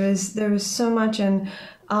learn. There is so much, and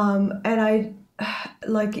I,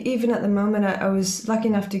 like, even at the moment, I was lucky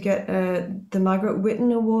enough to get the Margaret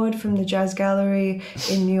Whitten Award from the Jazz Gallery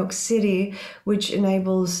in New York City, which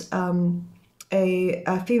enables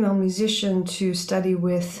a female musician to study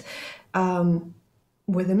with a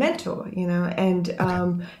mentor, and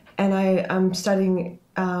I'm studying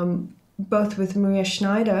both with Maria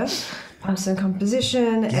Schneider, some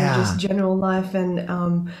composition and just general life,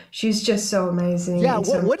 and she's just so amazing. Yeah,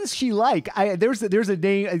 what is she like? There's a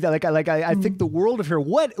name I think the world of her.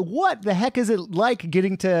 What the heck is it like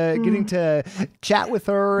getting to chat with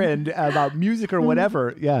her and about music or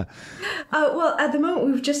whatever? Yeah. Well, at the moment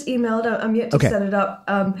we've just emailed. I'm yet to set it up,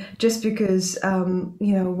 just because when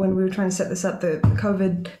we were trying to set this up, the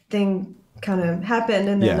COVID thing kind of happened,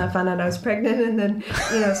 and then I found out I was pregnant, and then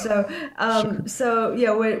we're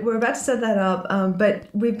about to set that up, but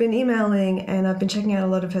we've been emailing, and I've been checking out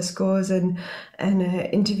a lot of her scores and her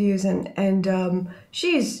interviews, and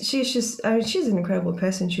she's just, I mean, she's an incredible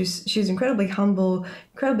person. She's incredibly humble,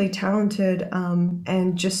 incredibly talented,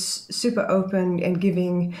 and just super open and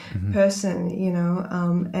giving person,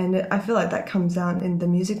 and I feel like that comes out in the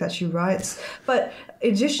music that she writes. But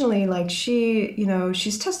additionally, like,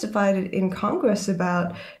 she's testified in Congress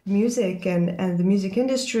about music and the music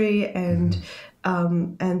industry and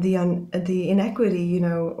the inequity,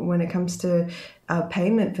 when it comes to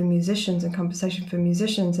payment for musicians and compensation for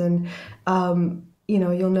musicians. And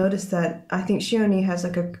you'll notice that I think she only has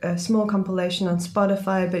like a small compilation on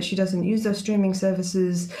Spotify, but she doesn't use those streaming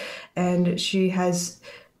services, and she has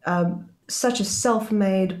such a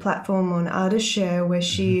self-made platform on ArtistShare where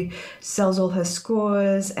she sells all her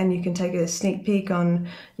scores, and you can take a sneak peek on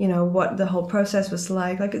what the whole process was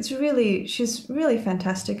like. Like, she's really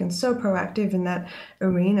fantastic and so proactive in that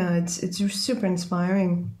arena. It's super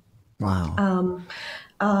inspiring. Wow.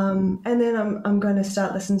 And then I'm going to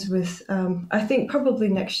start lessons with, I think probably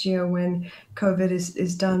next year when COVID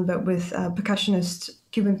is done, but with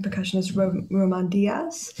Cuban percussionist Roman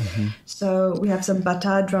Diaz. So we have some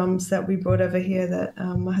bata drums that we brought over here that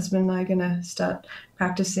my husband and I are going to start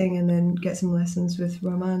practicing, and then get some lessons with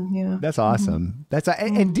Roman. That's awesome.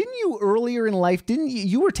 And didn't you earlier in life,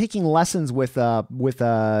 you were taking lessons with a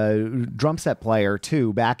drum set player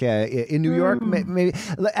too back in New York? Maybe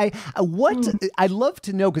I'd love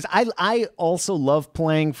to know, because I also love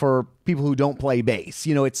playing for people who don't play bass.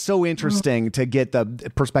 It's so interesting to get the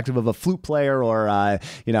perspective of a flute player or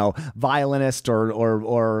violinist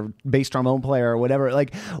or bass trombone player or whatever.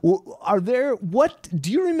 Like,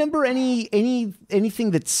 do you remember anything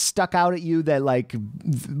that stuck out at you that, like,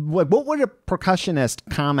 what would a percussionist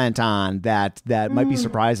comment on that might be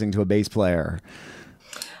surprising to a bass player?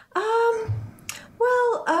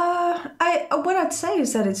 What I'd say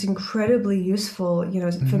is that it's incredibly useful,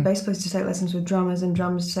 for bass players to take lessons with drummers, and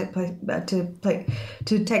drummers to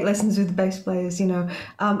take lessons with bass players.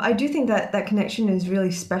 I do think that connection is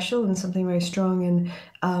really special and something very strong, and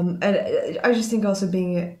I just think also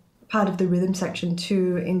being part of the rhythm section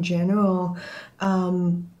too in general,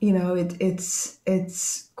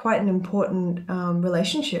 it's quite an important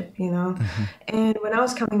relationship, And when I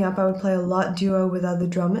was coming up, I would play a lot duo with other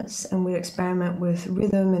drummers, and we'd experiment with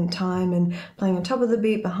rhythm and time and playing on top of the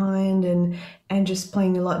beat, behind, and just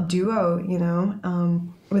playing a lot duo,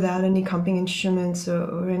 without any comping instruments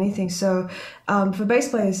or anything. So for bass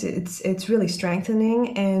players, it's really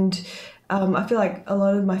strengthening, and I feel like a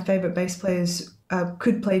lot of my favorite bass players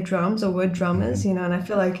could play drums or were drummers, and I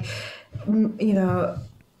feel like,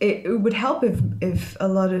 it would help if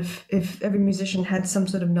every musician had some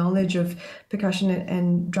sort of knowledge of percussion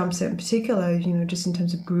and drum set in particular, just in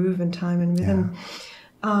terms of groove and time and rhythm.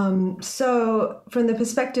 So from the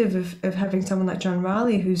perspective of having someone like John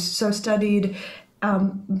Riley, who's so studied,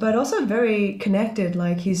 but also very connected,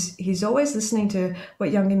 like he's always listening to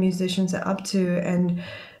what younger musicians are up to, and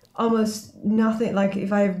almost nothing, like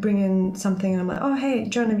if I bring in something and I'm like, oh, hey,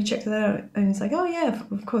 John, have you checked that out? And he's like, oh, yeah,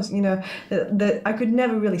 of course, that I could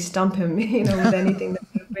never really stump him, with anything that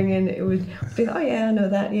bring in, it would be, oh yeah, I know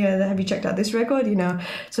that. Yeah, have you checked out this record?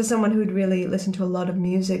 So someone who'd really listen to a lot of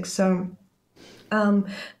music. So,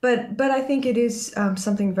 but I think it is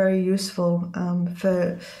something very useful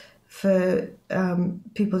for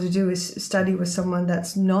people to do, is study with someone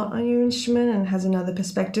that's not on your instrument and has another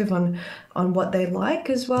perspective on what they like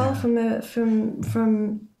as well, from a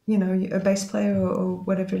bass player or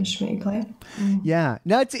whatever instrument you play. Yeah,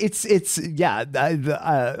 no, it's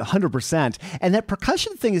 100%. And that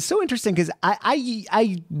percussion thing is so interesting, because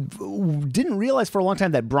I didn't realize for a long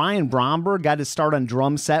time that Brian Bromberg got his start on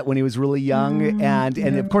drum set when he was really young, and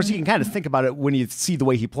of course you can kind of think about it when you see the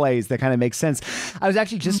way he plays. That kind of makes sense. I was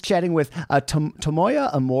actually just chatting with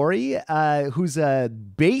Tomoya Amori, who's a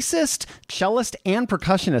bassist, cellist, and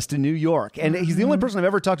percussionist in New York, and he's the only person I've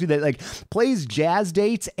ever talked to that plays jazz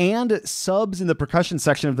dates and subs in the percussion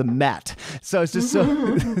section of the Met. So it's just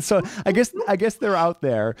so I guess they're out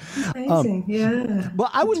there. Amazing. Yeah. Well,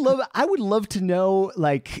 I would love to know,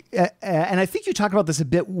 and I think you talk about this a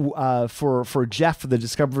bit for Jeff for the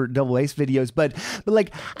Discover Double Ace videos, but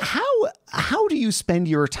how do you spend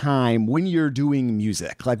your time when you're doing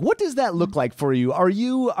music? What does that look like for you? Are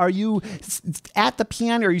you at the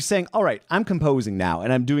piano? Or are you saying, all right, I'm composing now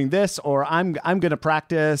and I'm doing this, or I'm going to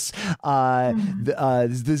practice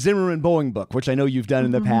the Zimmerman Boeing book, which I know you've done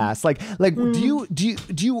in the past. Are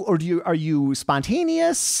you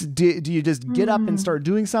spontaneous? Do you just get up and start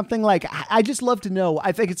doing something? I just love to know.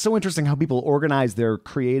 I think it's so interesting how people organize their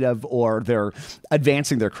creative or their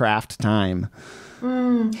advancing their craft time.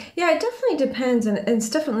 Yeah, it definitely depends, and it's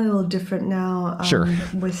definitely a little different now. Sure.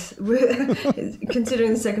 With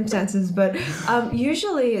considering the circumstances, but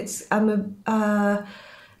usually I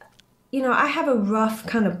have a rough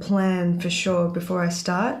kind of plan for sure before I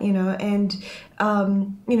start, and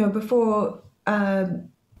before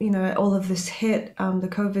all of this hit, the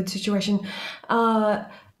COVID situation,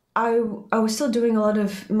 I was still doing a lot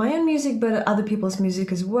of my own music, but other people's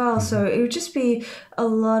music as well. So it would just be a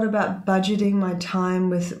lot about budgeting my time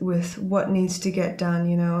with what needs to get done,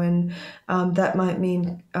 and that might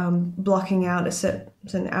mean blocking out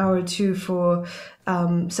an hour or two for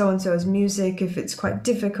so-and-so's music if it's quite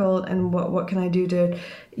difficult, and what can I do to,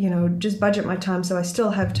 just budget my time so I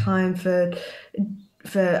still have time for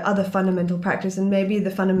other fundamental practice, and maybe the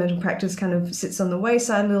fundamental practice kind of sits on the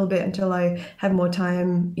wayside a little bit until I have more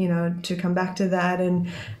time, to come back to that. And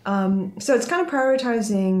so it's kind of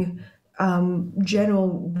prioritizing general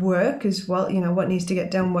work as well, what needs to get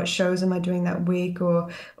done, what shows am I doing that week, or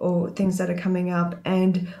things that are coming up,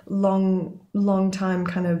 and long time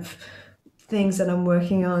kind of things that I'm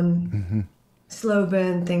working on, slow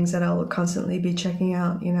burn things that I'll constantly be checking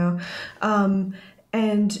out,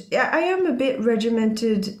 And I am a bit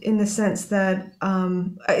regimented in the sense that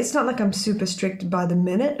it's not like I'm super strict by the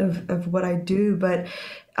minute of what I do, but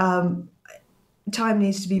time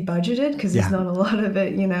needs to be budgeted because there's not a lot of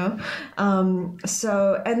it,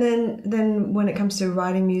 So, and then when it comes to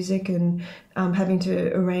writing music and having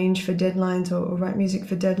to arrange for deadlines or write music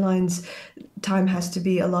for deadlines, time has to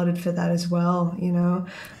be allotted for that as well,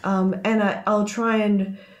 And I'll try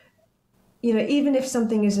and, even if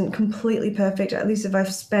something isn't completely perfect, at least if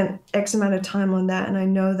I've spent X amount of time on that and I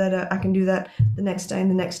know that I can do that the next day and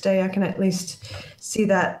the next day, I can at least see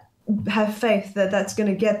that, have faith that that's going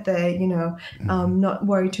to get there, not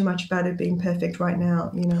worry too much about it being perfect right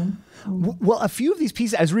now, Well, a few of these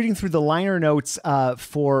pieces, I was reading through the liner notes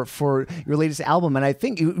for your latest album, and I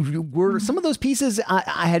think some of those pieces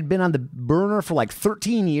I had been on the burner for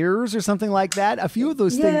 13 years or something like that. A few of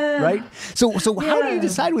those things, right? So how do you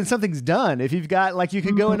decide when something's done? If you've got you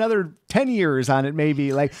could go another 10 years on it,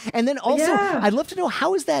 maybe and then also I'd love to know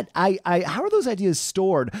how is that? How are those ideas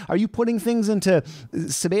stored? Are you putting things into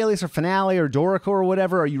Sibelius or Finale or Dorico or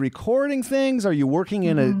whatever? Are you recording things? Are you working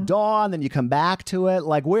in a DAW and then you come back to it?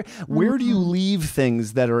 Where do you leave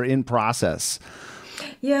things that are in process?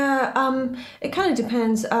 Yeah, it kind of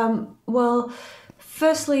depends. Well,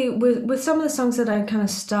 firstly, with some of the songs that I kind of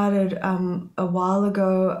started a while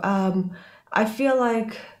ago, I feel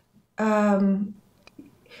like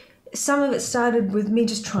some of it started with me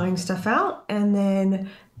just trying stuff out, and then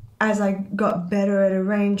as I got better at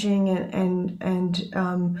arranging and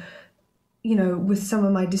with some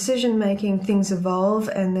of my decision making, things evolve,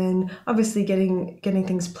 and then obviously getting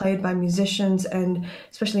things played by musicians, and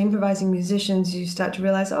especially improvising musicians, you start to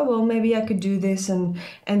realize, oh well, maybe I could do this, and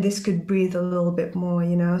this could breathe a little bit more,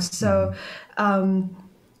 So,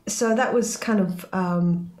 so that was kind of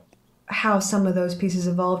how some of those pieces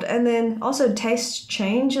evolved, and then also tastes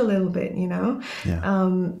change a little bit, and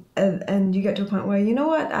you get to a point where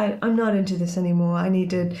I'm not into this anymore. I need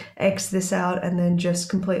to X this out, and then just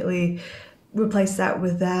completely replace that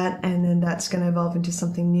with that, and then that's going to evolve into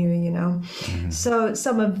something new, you know. So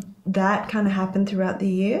some of that kind of happened throughout the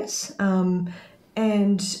years, and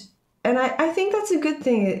I think that's a good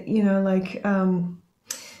thing, you know. Like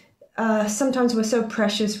sometimes we're so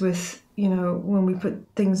precious with, you know, when we put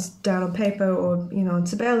things down on paper or, you know, on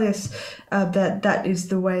Sibelius, that is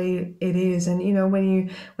the way it is. And, you know,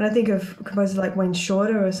 when I think of composers like Wayne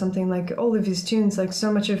Shorter or something, like all of his tunes, like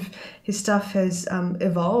so much of his stuff has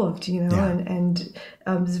evolved, you know, and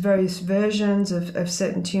there's various versions of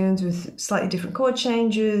certain tunes with slightly different chord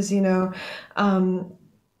changes, you know.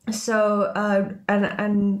 So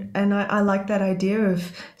I like that idea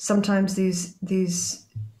of sometimes these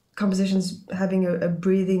compositions having a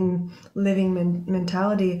breathing, living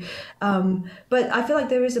mentality. But I feel like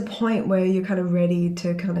there is a point where you're kind of ready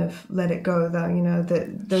to kind of let it go, though, you know,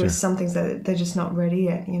 that there is some things that they're just not ready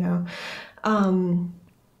yet, you know.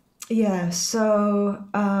 Yeah. So,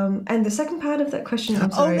 and the second part of that question, I'm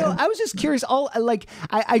sorry. Oh no, I was just curious.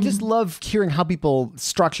 I just love hearing how people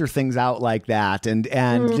structure things out like that, and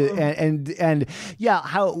yeah,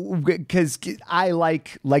 how, because I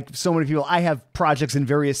like so many people, I have projects in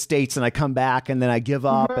various states, and I come back, and then I give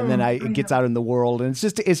up, and then it gets out in the world, and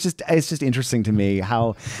it's just interesting to me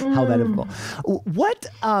how that evolved. What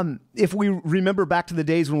if we remember back to the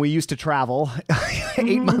days when we used to travel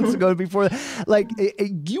 8 months ago, before, like,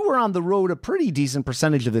 you were on the road a pretty decent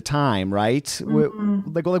percentage of the time, right?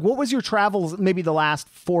 Like what was your travels maybe the last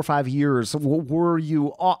 4 or 5 years? Were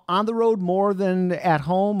you on the road more than at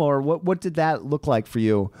home, or what did that look like for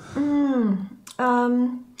you?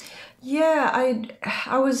 Yeah,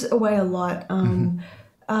 I was away a lot.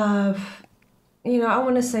 You know, I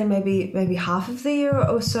want to say maybe half of the year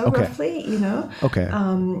or so, roughly, you know. Okay.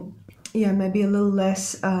 Yeah, maybe a little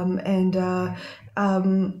less,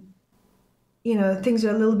 you know, things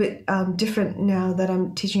are a little bit different now that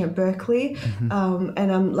I'm teaching at Berklee,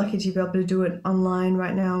 and I'm lucky to be able to do it online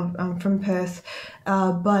right now from Perth.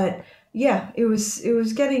 But yeah, it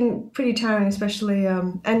was getting pretty tiring, especially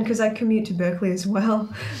and because I commute to Berklee as well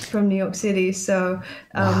from New York City. So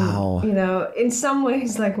you know, in some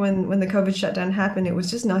ways, like when the COVID shutdown happened, it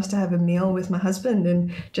was just nice to have a meal with my husband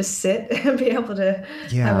and just sit and be able to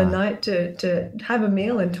have a night to have a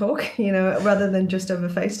meal and talk, you know, rather than just over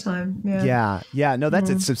FaceTime. Yeah. No, that's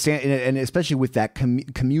a substantial, and especially with that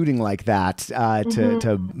commuting like that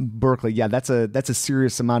to Berklee. Yeah, that's a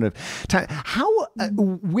serious amount of time. How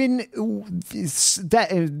when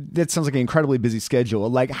that sounds like an incredibly busy schedule.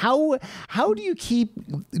 Like how do you keep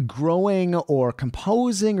growing or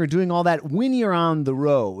composing or doing all that when you're on the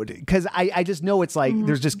road? Because I just know it's like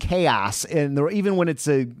there's just chaos, and even when it's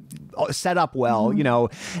set up well, you know.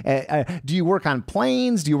 Do you work on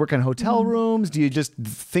planes? Do you work on hotel rooms? Do you just,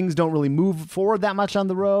 things don't really move forward that much on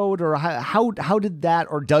the road? Or how did that,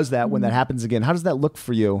 or does that when that happens again? How does that look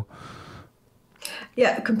for you?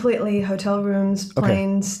 Yeah, completely. Hotel rooms,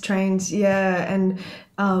 planes, trains. Yeah. And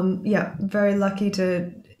very lucky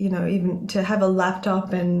to, you know, even to have a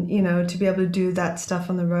laptop and, you know, to be able to do that stuff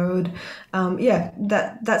on the road.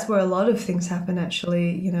 That's where a lot of things happen,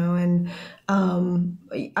 actually, you know. And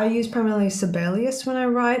I use primarily Sibelius when I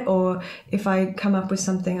write, or if I come up with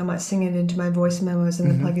something, I might sing it into my voice memos and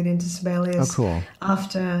then plug it into Sibelius. Oh, cool.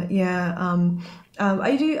 After,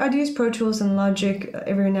 I do use Pro Tools and Logic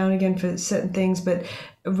every now and again for certain things, but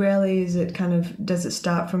rarely does it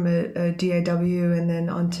start from a DAW and then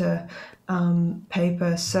onto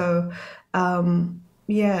paper. So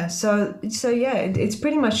it's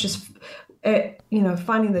pretty much just you know,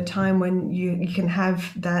 finding the time when you can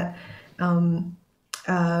have that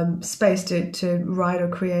space to write or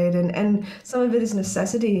create, and some of it is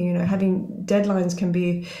necessity. You know, having deadlines can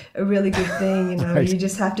be a really good thing. You know, you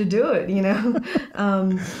just have to do it. You know,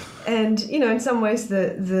 and you know, in some ways,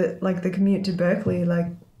 the commute to Berklee, like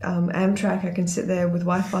Amtrak, I can sit there with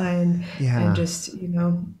Wi-Fi and just, you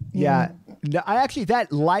know. No, I actually,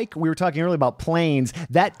 we were talking earlier about planes,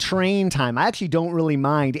 that train time, I actually don't really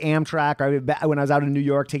mind. Amtrak, when I was out in New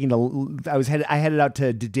York, I headed out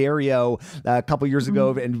to D'Addario a couple years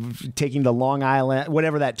ago and taking the Long Island,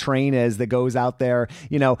 whatever that train is that goes out there.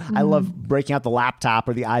 You know, I love breaking out the laptop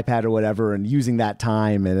or the iPad or whatever and using that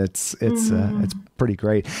time, and it's pretty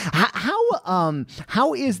great.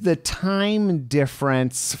 How is the time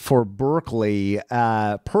difference for Berklee,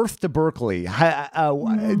 Perth to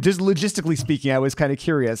Berklee? Just logistically speaking, I was kind of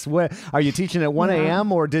curious. What are you teaching at 1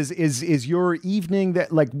 a.m. or is your evening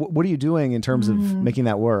that, like, what are you doing in terms of making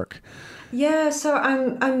that work? Yeah, so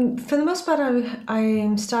I'm for the most part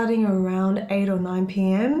I'm starting around 8 or 9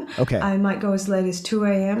 p.m. Okay. I might go as late as 2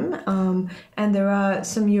 a.m. And there are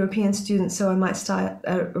some European students, so I might start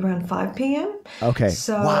at around 5 p.m. Okay.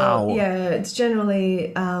 So Wow. yeah, it's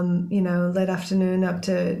generally late afternoon up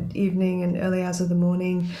to evening and early hours of the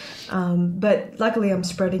morning. But luckily I'm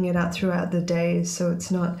spreading it out throughout the days, so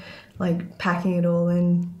it's not like packing it all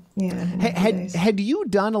in. Yeah. Had you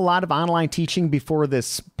done a lot of online teaching before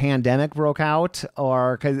this pandemic broke out?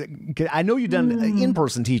 Or because I know you've done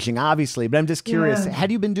in-person teaching, obviously, but I'm just curious,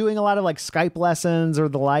 had you been doing a lot of like Skype lessons or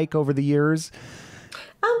the like over the years?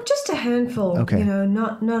 Just a handful, Okay.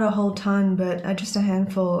 not a whole ton, but just a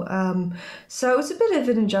handful. So it was a bit of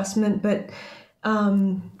an adjustment, but,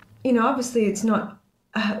 obviously it's not,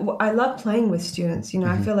 I love playing with students,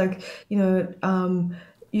 I feel like,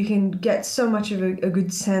 you can get so much of a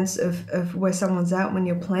good sense of where someone's at when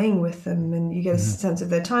you're playing with them, and you get a sense of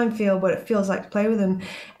their time feel, what it feels like to play with them.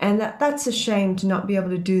 And that's a shame to not be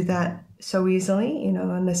able to do that so easily,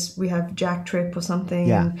 unless we have Jack Trip or something.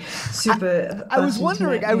 Yeah. And super. I was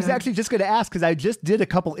wondering, I was actually just going to ask, because I just did a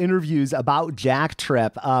couple interviews about Jack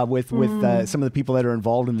Trip with some of the people that are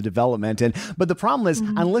involved in the development. But the problem is,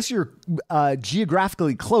 unless you're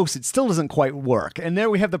geographically close, it still doesn't quite work. And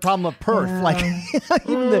there we have the problem of Perth. Yeah. Like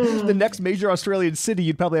even the next major Australian city,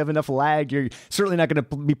 you'd probably have enough lag. You're certainly not going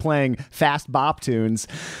to be playing fast bop tunes.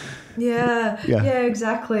 Yeah,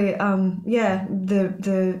 exactly.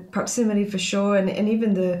 The proximity for sure, and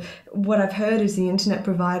even what I've heard is the internet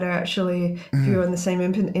provider actually. If you're on the same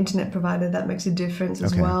internet provider, that makes a difference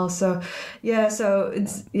as well. So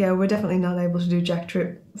it's we're definitely not able to do Jack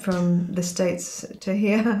Trip from the States to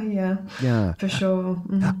here. Yeah, for sure.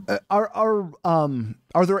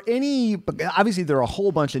 Are there any? Obviously, there are a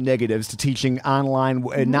whole bunch of negatives to teaching online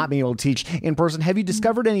and not being able to teach in person. Have you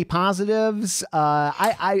discovered any positives?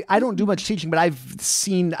 I don't do much teaching, but I've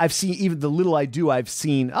seen even the little I do. I've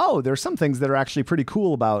seen there's some things that are actually pretty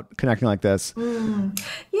cool about connecting like this. Yeah,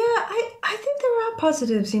 I think there are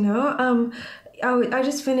positives. I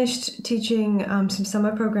just finished teaching some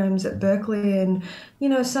summer programs at Berklee, and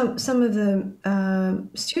some of the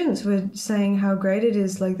students were saying how great it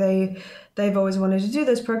is. Like they've always wanted to do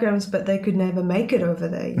those programs, but they could never make it over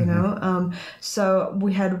there. So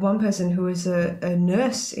we had one person who was a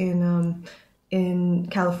nurse in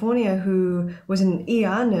California who was an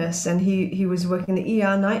ER nurse, and he was working the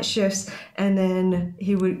ER night shifts, and then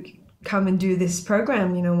he would come and do this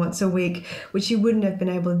program, once a week, which he wouldn't have been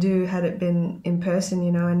able to do had it been in person,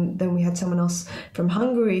 and then we had someone else from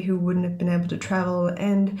Hungary who wouldn't have been able to travel.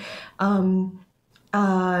 And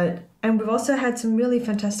we've also had some really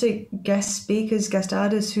fantastic guest speakers, guest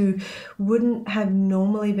artists who wouldn't have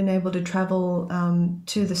normally been able to travel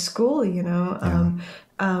to the school,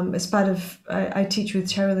 as part of, I teach with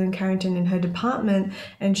Sherilyn Carrington in her department,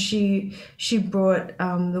 and she brought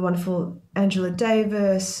the wonderful Angela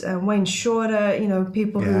Davis, Wayne Shorter,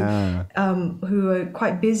 people who are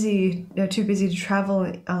quite busy, too busy to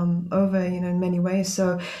travel over, in many ways.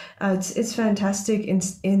 So it's fantastic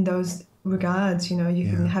in those regards. You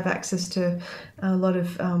can have access to a lot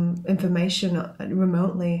of information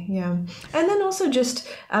remotely. And then also just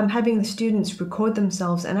having the students record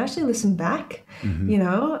themselves and actually listen back.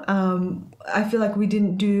 I feel like we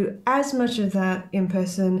didn't do as much of that in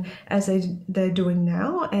person as they're doing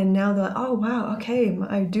now, and now they're like, oh wow, okay,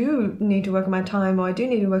 I do need to work on my time, or I do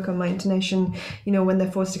need to work on my intonation, when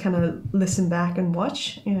they're forced to kind of listen back and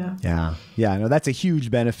watch. No, that's a huge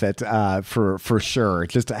benefit for sure.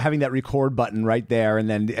 Just having that record button right there,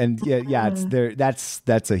 it's there.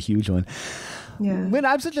 That's a huge one. Yeah. Lynn,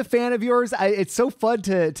 I'm such a fan of yours. It's so fun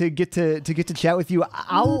to get to chat with you.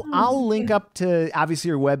 I'll link up to obviously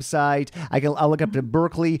your website. I'll look up to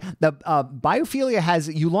Berklee. The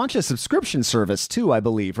Biophilia you launched a subscription service too, I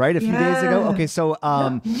believe, right? A few days ago. Okay, so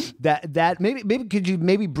that maybe could you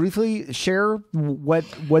briefly share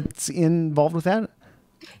what's involved with that?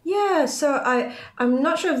 Yeah, so I'm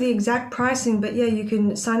not sure of the exact pricing, but you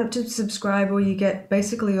can sign up to subscribe, or you get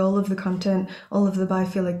basically all of the content, all of the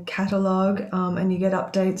Biophilia catalog, and you get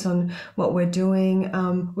updates on what we're doing.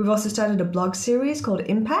 We've also started a blog series called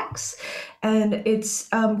Impacts, and it's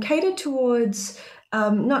catered towards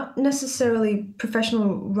not necessarily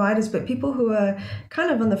professional writers, but people who are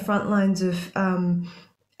kind of on the front lines of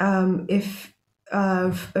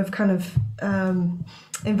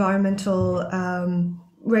environmental.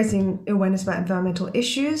 Raising awareness about environmental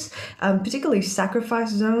issues, particularly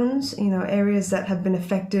sacrifice zones, areas that have been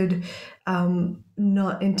affected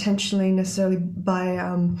not intentionally necessarily by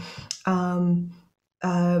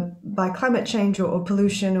by climate change or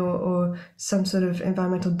pollution or some sort of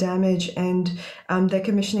environmental damage, and they're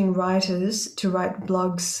commissioning writers to write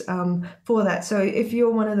blogs for that. So if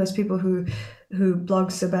you're one of those people who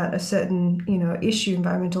blogs about a certain issue,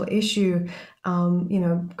 environmental issue,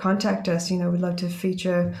 contact us. We'd love to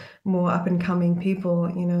feature more up and coming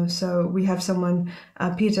people. So we have someone,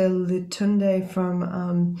 Peter Litunde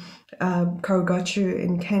from Korogochu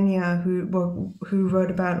in Kenya, who wrote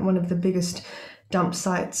about one of the biggest dump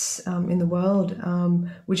sites in the world,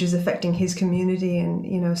 which is affecting his community,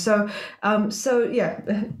 and so yeah,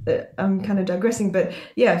 I'm kind of digressing, but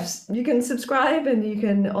yes, you can subscribe and you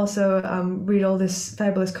can also read all this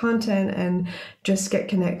fabulous content and just get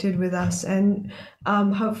connected with us, and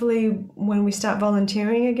hopefully when we start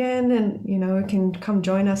volunteering again, and you can come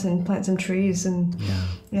join us and plant some trees, and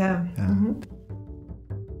yeah. Mm-hmm.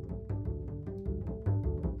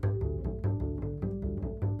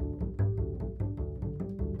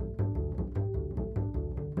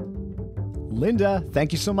 Linda,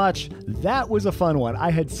 thank you so much. That was a fun one.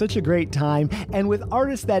 I had such a great time. And with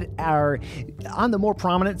artists that are on the more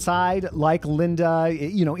prominent side, like Linda,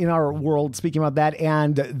 in our world, speaking about that,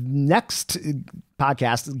 and next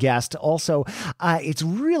podcast guest also, it's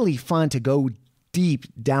really fun to go deep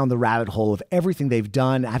down the rabbit hole of everything they've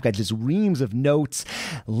done. I've got just reams of notes,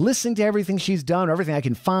 listening to everything she's done, everything I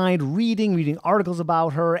can find, reading articles about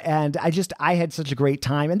her. And I had such a great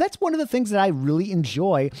time. And that's one of the things that I really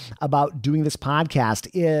enjoy about doing this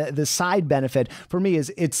podcast. The side benefit for me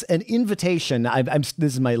is it's an invitation.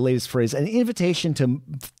 This is my latest phrase, an invitation to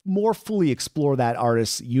more fully explore that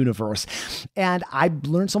artist's universe. And I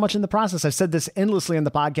learned so much in the process. I've said this endlessly on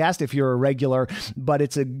the podcast if you're a regular, but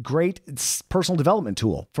it's a great personal development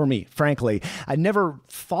tool for me, frankly. I never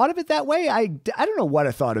thought of it that way. I don't know what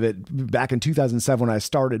I thought of it back in 2007 when I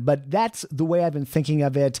started, but that's the way I've been thinking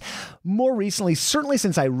of it more recently, certainly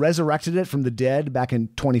since I resurrected it from the dead back in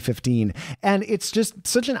 2015. And it's just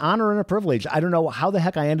such an honor and a privilege. I don't know how the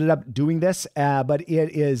heck I ended up doing this, but it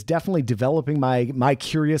is definitely developing my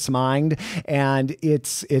curious mind, and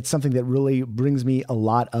it's something that really brings me a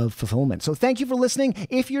lot of fulfillment. So thank you for listening.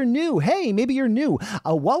 If you're new, hey, maybe you're new,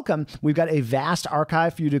 welcome. We've got a vast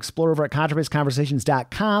archive for you to explore over at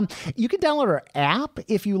contrabassconversations.com. You can download our app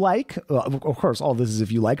if you like. Of course, all this is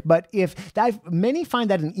if you like, but many find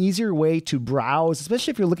that an easier way to browse,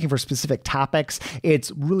 especially if you're looking for specific topics.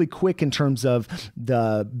 It's really quick in terms of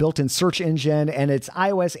the built-in search engine, and it's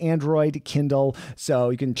iOS, Android, Kindle.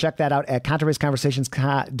 So you can check that out at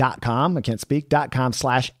contrabassconversations.com. I can't speak,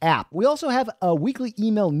 .com/app. We also have a weekly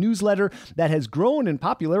email newsletter that has grown in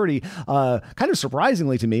popularity, kind of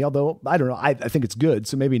surprisingly to me, although I don't know, I think it's good,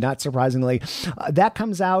 so maybe not surprisingly. That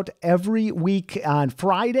comes out every week on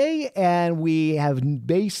Friday, and we have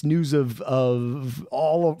base news from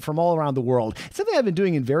all around the world. It's something I've been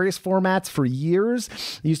doing in various formats for years.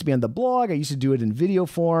 It used to be on the blog. I used to do it in video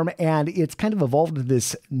form, and it's kind of evolved into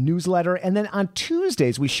this newsletter. And then on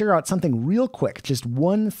Tuesdays, we share out something real quick, just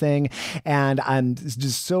one thing, and I'm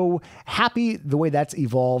just so happy the way that's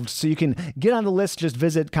evolved. So you can get on the list, just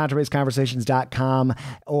visit contrabassconversations.com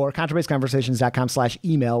or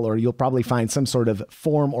contrabassconversations.com/email, or you'll probably find some sort of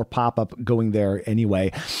form or pop-up going there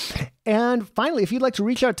anyway. And finally, if you'd like to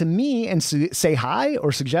reach out to me and say hi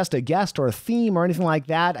or suggest a guest or a theme or anything like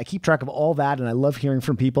that, I keep track of all that, and I love hearing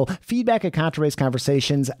from people. Feedback at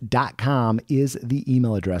contrabassconversations.com is the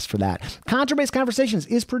email address for that. Contrabass Conversations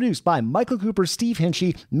is produced by Michael Cooper, Steve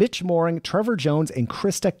Hinchy, Mitch Mooring, Trevor Jones, and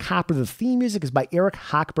Krista Copper. The theme music is by Eric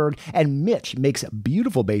Hochberg, and Mitch makes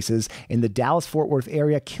beautiful basses in the Dallas-Fort Worth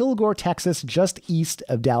area, Kilgore, Texas, just east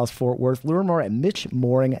of Dallas-Fort Worth. Learn more at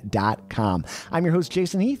mitchmooring.com. I'm your host,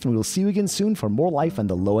 Jason Heath, and we will see you again soon for more life on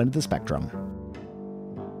the low end of the spectrum.